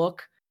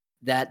notebook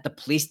that the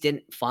police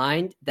didn't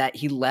find that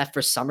he left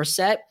for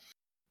Somerset.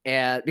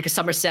 And because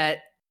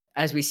Somerset,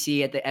 as we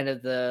see at the end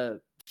of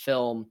the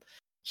film,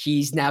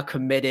 he's now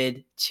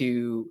committed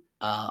to,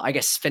 I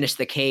guess, finish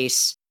the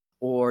case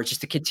or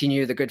just to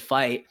continue the good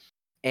fight.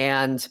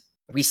 And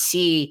we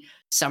see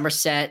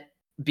Somerset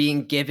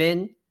being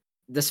given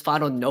this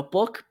final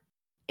notebook.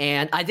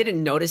 And I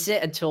didn't notice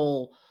it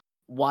until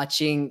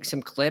watching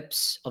some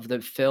clips of the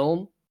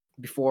film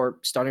before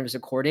starting this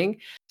recording.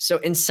 So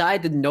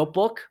inside the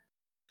notebook,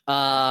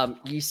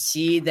 you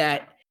see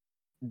that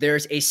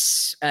there's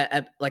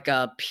like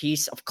a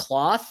piece of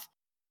cloth,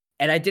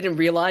 and I didn't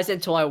realize it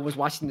until I was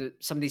watching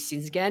some of these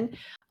scenes again.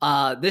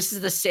 This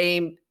is the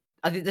same.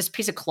 I think this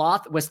piece of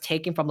cloth was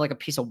taken from like a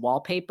piece of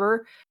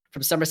wallpaper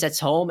from Somerset's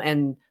home,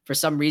 and for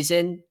some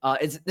reason,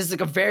 this is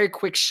like a very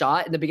quick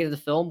shot in the beginning of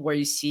the film where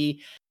you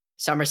see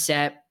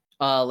Somerset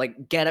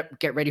like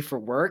get ready for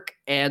work,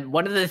 and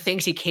one of the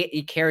things he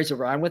carries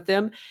around with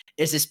him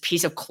is this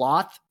piece of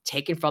cloth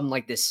taken from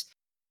like this.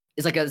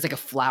 It's like a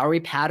flowery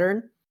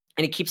pattern,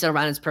 and he keeps it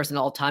around his person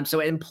all the time. So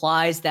it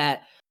implies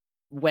that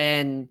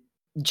when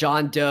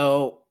John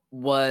Doe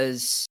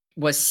was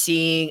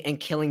seeing and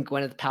killing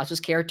Gwyneth Paltrow's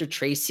character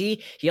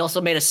Tracy, he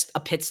also made a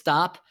pit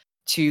stop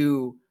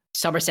to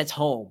Somerset's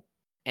home,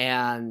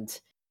 and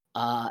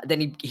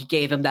then he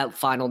gave him that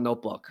final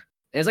notebook.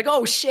 And it's like,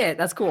 oh shit,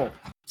 that's cool.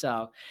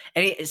 So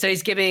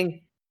he's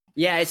giving,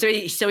 yeah. So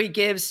he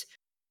gives,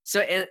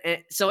 so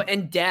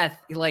in death,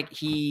 like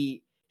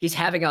he's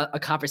having a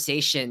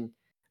conversation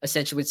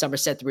essentially with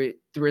Somerset through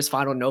his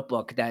final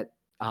notebook. That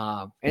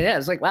and yeah,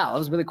 it's like, wow, that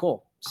was really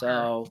cool.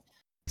 So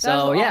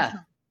yeah.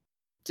 Awesome.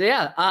 So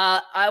yeah,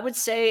 I would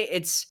say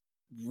it's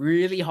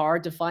really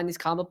hard to find these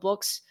comic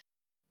books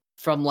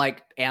from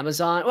like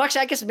Amazon. Well,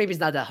 actually, I guess maybe it's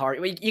not that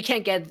hard. You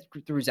can't get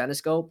through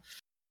Zenoscope.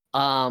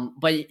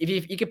 But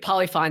if you could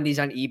probably find these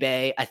on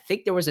eBay. I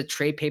think there was a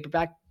trade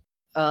paperback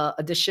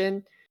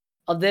edition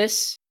of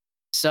this,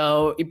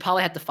 so you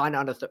probably have to find it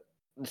on the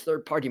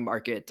third party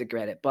market to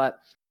get it. But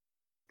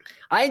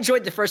I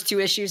enjoyed the first 2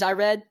 issues I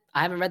read.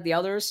 I haven't read the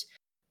others,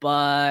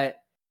 but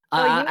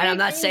Well, you and I'm make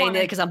not me saying it wanna,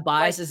 because I'm like,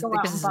 biased. go out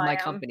Because and this is buy my 'em.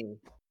 company.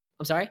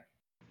 I'm sorry.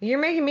 You're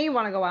making me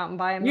want to go out and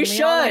buy them, You and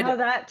we all know should. how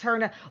that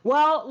turned out.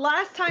 Well,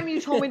 last time you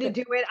told me to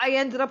do it, I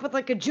ended up with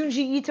like a Junji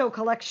Ito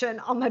collection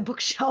on my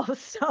bookshelf.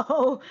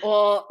 So,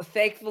 Well,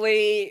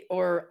 thankfully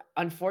or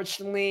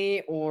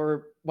unfortunately,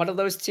 or one of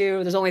those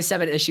two, there's only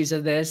 7 issues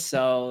of this,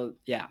 so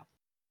yeah.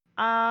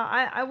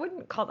 I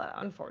wouldn't call that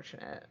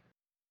unfortunate.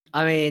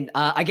 I mean,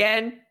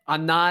 again,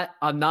 I'm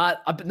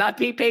not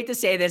being paid to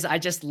say this. I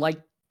just like,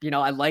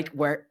 I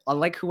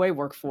like who I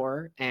work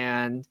for,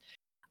 and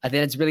I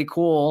think it's really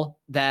cool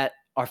that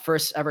our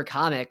first ever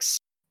comics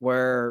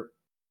were,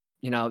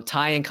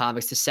 tie-in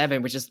comics to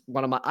Se7en, which is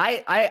one of my.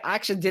 I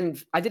actually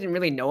didn't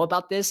really know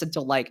about this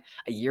until like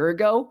a year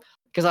ago,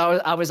 because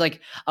I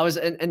was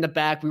in the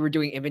back. We were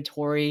doing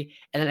inventory,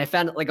 and then I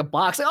found like a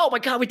box. Like, oh my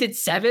god, we did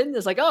 7.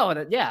 It's like,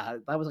 oh yeah,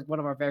 that was like one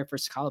of our very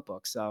first comic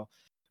books. So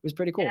it was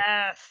pretty cool.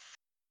 Yes.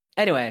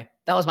 Anyway,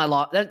 that was my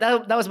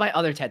that was my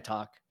other TED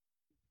Talk.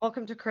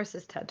 Welcome to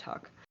Chris's TED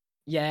Talk.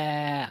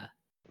 Yeah.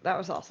 That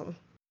was awesome.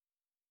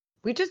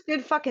 We just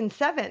did fucking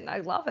 7. I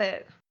love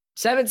it.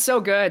 7's so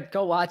good.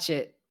 Go watch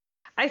it.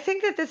 I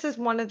think that this is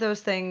one of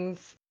those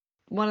things,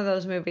 one of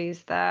those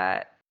movies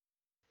that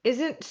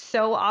isn't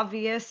so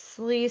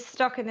obviously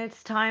stuck in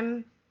its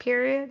time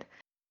period,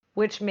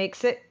 which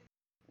makes it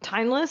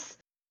timeless.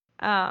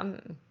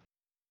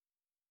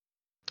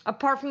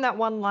 Apart from that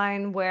one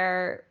line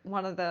where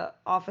one of the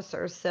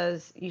officers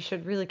says you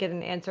should really get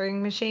an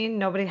answering machine,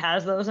 nobody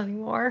has those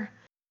anymore.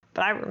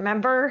 But I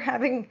remember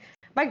having,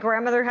 my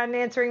grandmother had an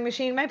answering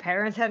machine, my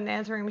parents had an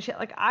answering machine.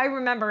 Like, I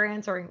remember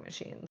answering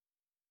machines.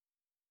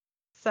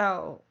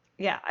 So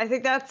yeah, I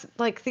think that's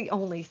like the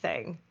only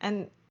thing.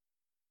 And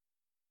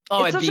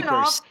Oh, it's and such an beepers.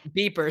 off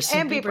Beepers.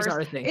 and Beepers beepers. are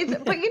a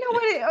thing. But you know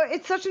what?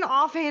 It's such an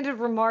offhanded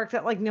remark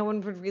that like no one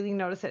would really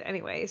notice it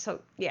anyway.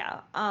 So yeah.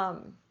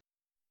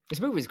 This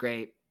movie's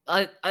great.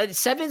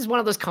 7 is one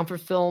of those comfort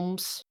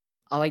films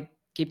I like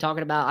keep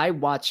talking about. I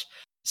watch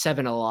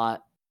 7 a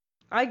lot.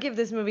 I give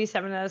this movie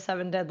 7 out of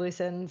 7 deadly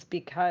sins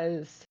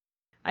because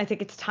I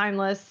think it's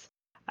timeless.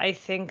 I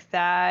think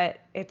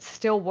that it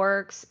still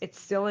works. It's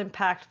still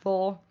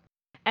impactful.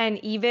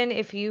 And even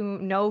if you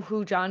know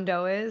who John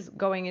Doe is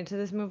going into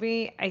this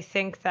movie, I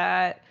think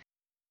that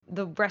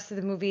the rest of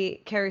the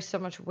movie carries so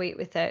much weight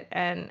with it,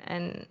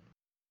 and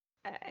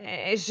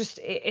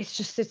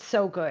it's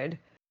so good.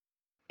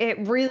 It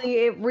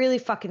really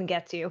fucking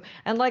gets you.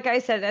 And like I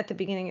said at the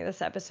beginning of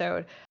this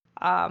episode,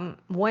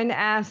 when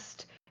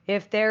asked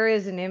if there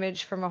is an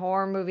image from a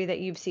horror movie that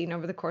you've seen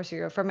over the course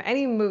of from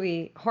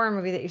any horror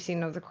movie that you've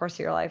seen over the course of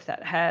your life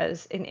that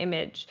has an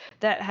image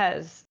that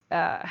has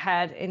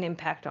had an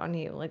impact on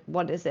you, like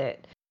what is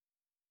it?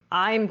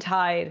 I'm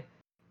tied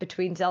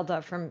between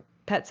Zelda from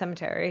Pet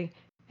Sematary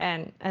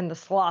and the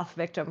sloth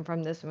victim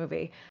from this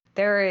movie.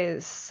 There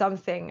is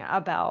something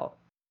about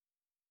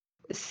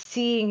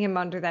seeing him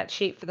under that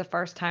sheet for the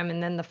first time,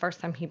 and then the first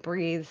time he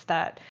breathes,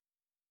 that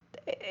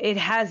it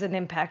has an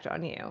impact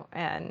on you,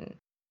 and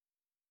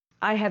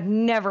I have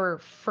never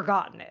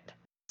forgotten it.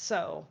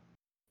 So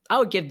I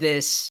would give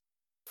this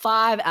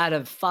 5 out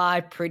of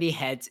 5 pretty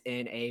heads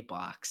in a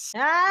box.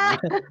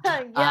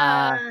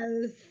 yes.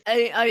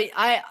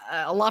 I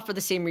a lot for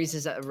the same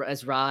reasons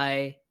as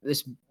Rye.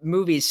 This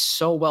movie is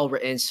so well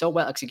written, so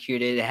well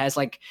executed. It has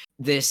like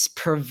this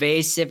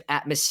pervasive,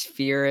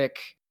 atmospheric,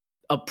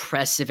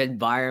 oppressive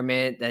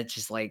environment that's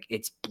just like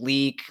it's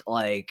bleak.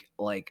 Like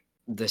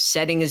the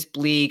setting is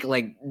bleak.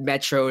 Like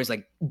Metro is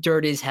like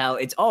dirt as hell.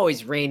 It's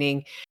always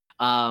raining.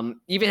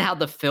 Even how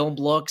the film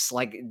looks,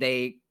 like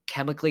they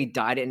chemically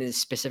dyed it in a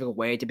specific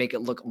way to make it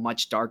look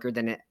much darker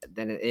than it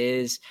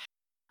is.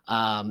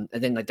 And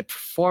then like the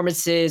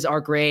performances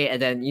are great.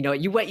 And then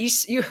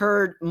you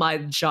heard my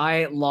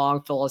giant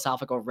long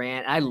philosophical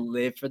rant. I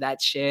live for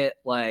that shit.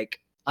 Like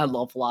I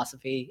love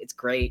philosophy. It's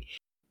great.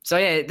 So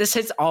yeah, this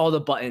hits all the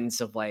buttons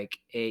of like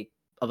a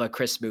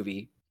Chris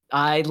movie.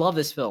 I love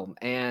this film,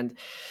 and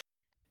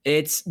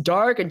it's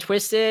dark and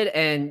twisted,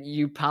 and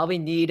you probably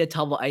need a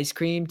tub of ice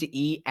cream to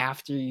eat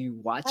after you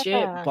watch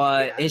it.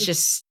 But it's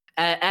just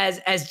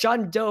as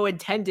John Doe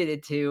intended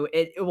it to.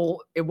 It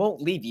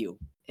won't leave you.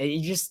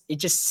 It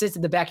just sits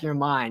in the back of your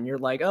mind. You're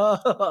like,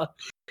 oh,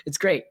 it's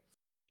great.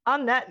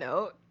 On that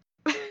note,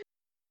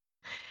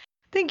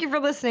 thank you for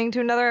listening to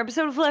another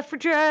episode of Left for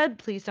Dread.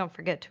 Please don't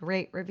forget to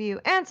rate,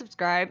 review, and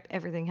subscribe.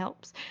 Everything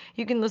helps.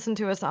 You can listen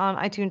to us on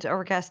iTunes,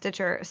 Overcast,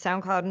 Stitcher,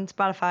 SoundCloud, and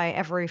Spotify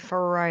every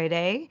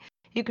Friday.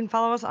 You can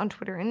follow us on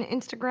Twitter and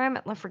Instagram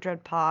at Left for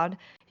Dread Pod.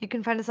 You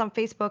can find us on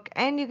Facebook,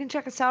 and you can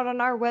check us out on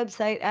our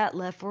website at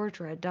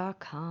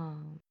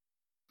leftfordread.com.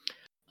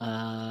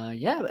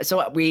 Yeah,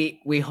 so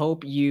we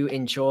hope you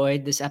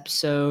enjoyed this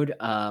episode.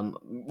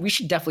 We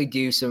should definitely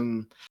do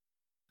some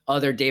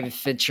other David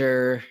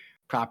Fincher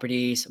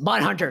properties.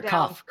 Mindhunter,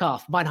 cough,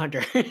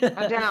 Mindhunter.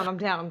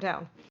 I'm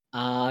down.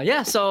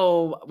 Yeah,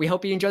 so we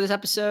hope you enjoy this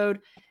episode.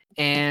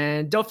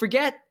 And don't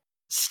forget,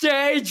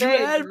 stay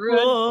dreadful.